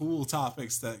all the cool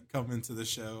topics that come into the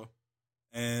show.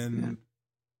 And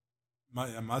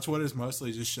my Twitter is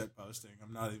mostly just shit posting.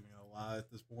 I'm not even gonna lie at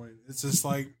this point. It's just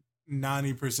like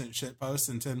 90% shit post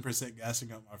and 10%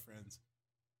 gassing up my friends.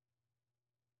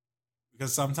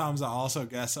 Because sometimes I also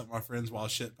gas up my friends while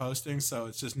shit posting, so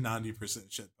it's just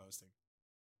 90% shit posting.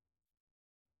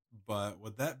 But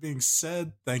with that being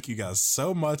said, thank you guys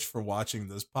so much for watching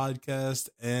this podcast.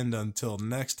 And until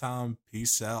next time,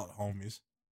 peace out, homies.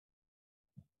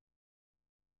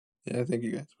 Yeah, thank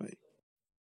you guys. Bye.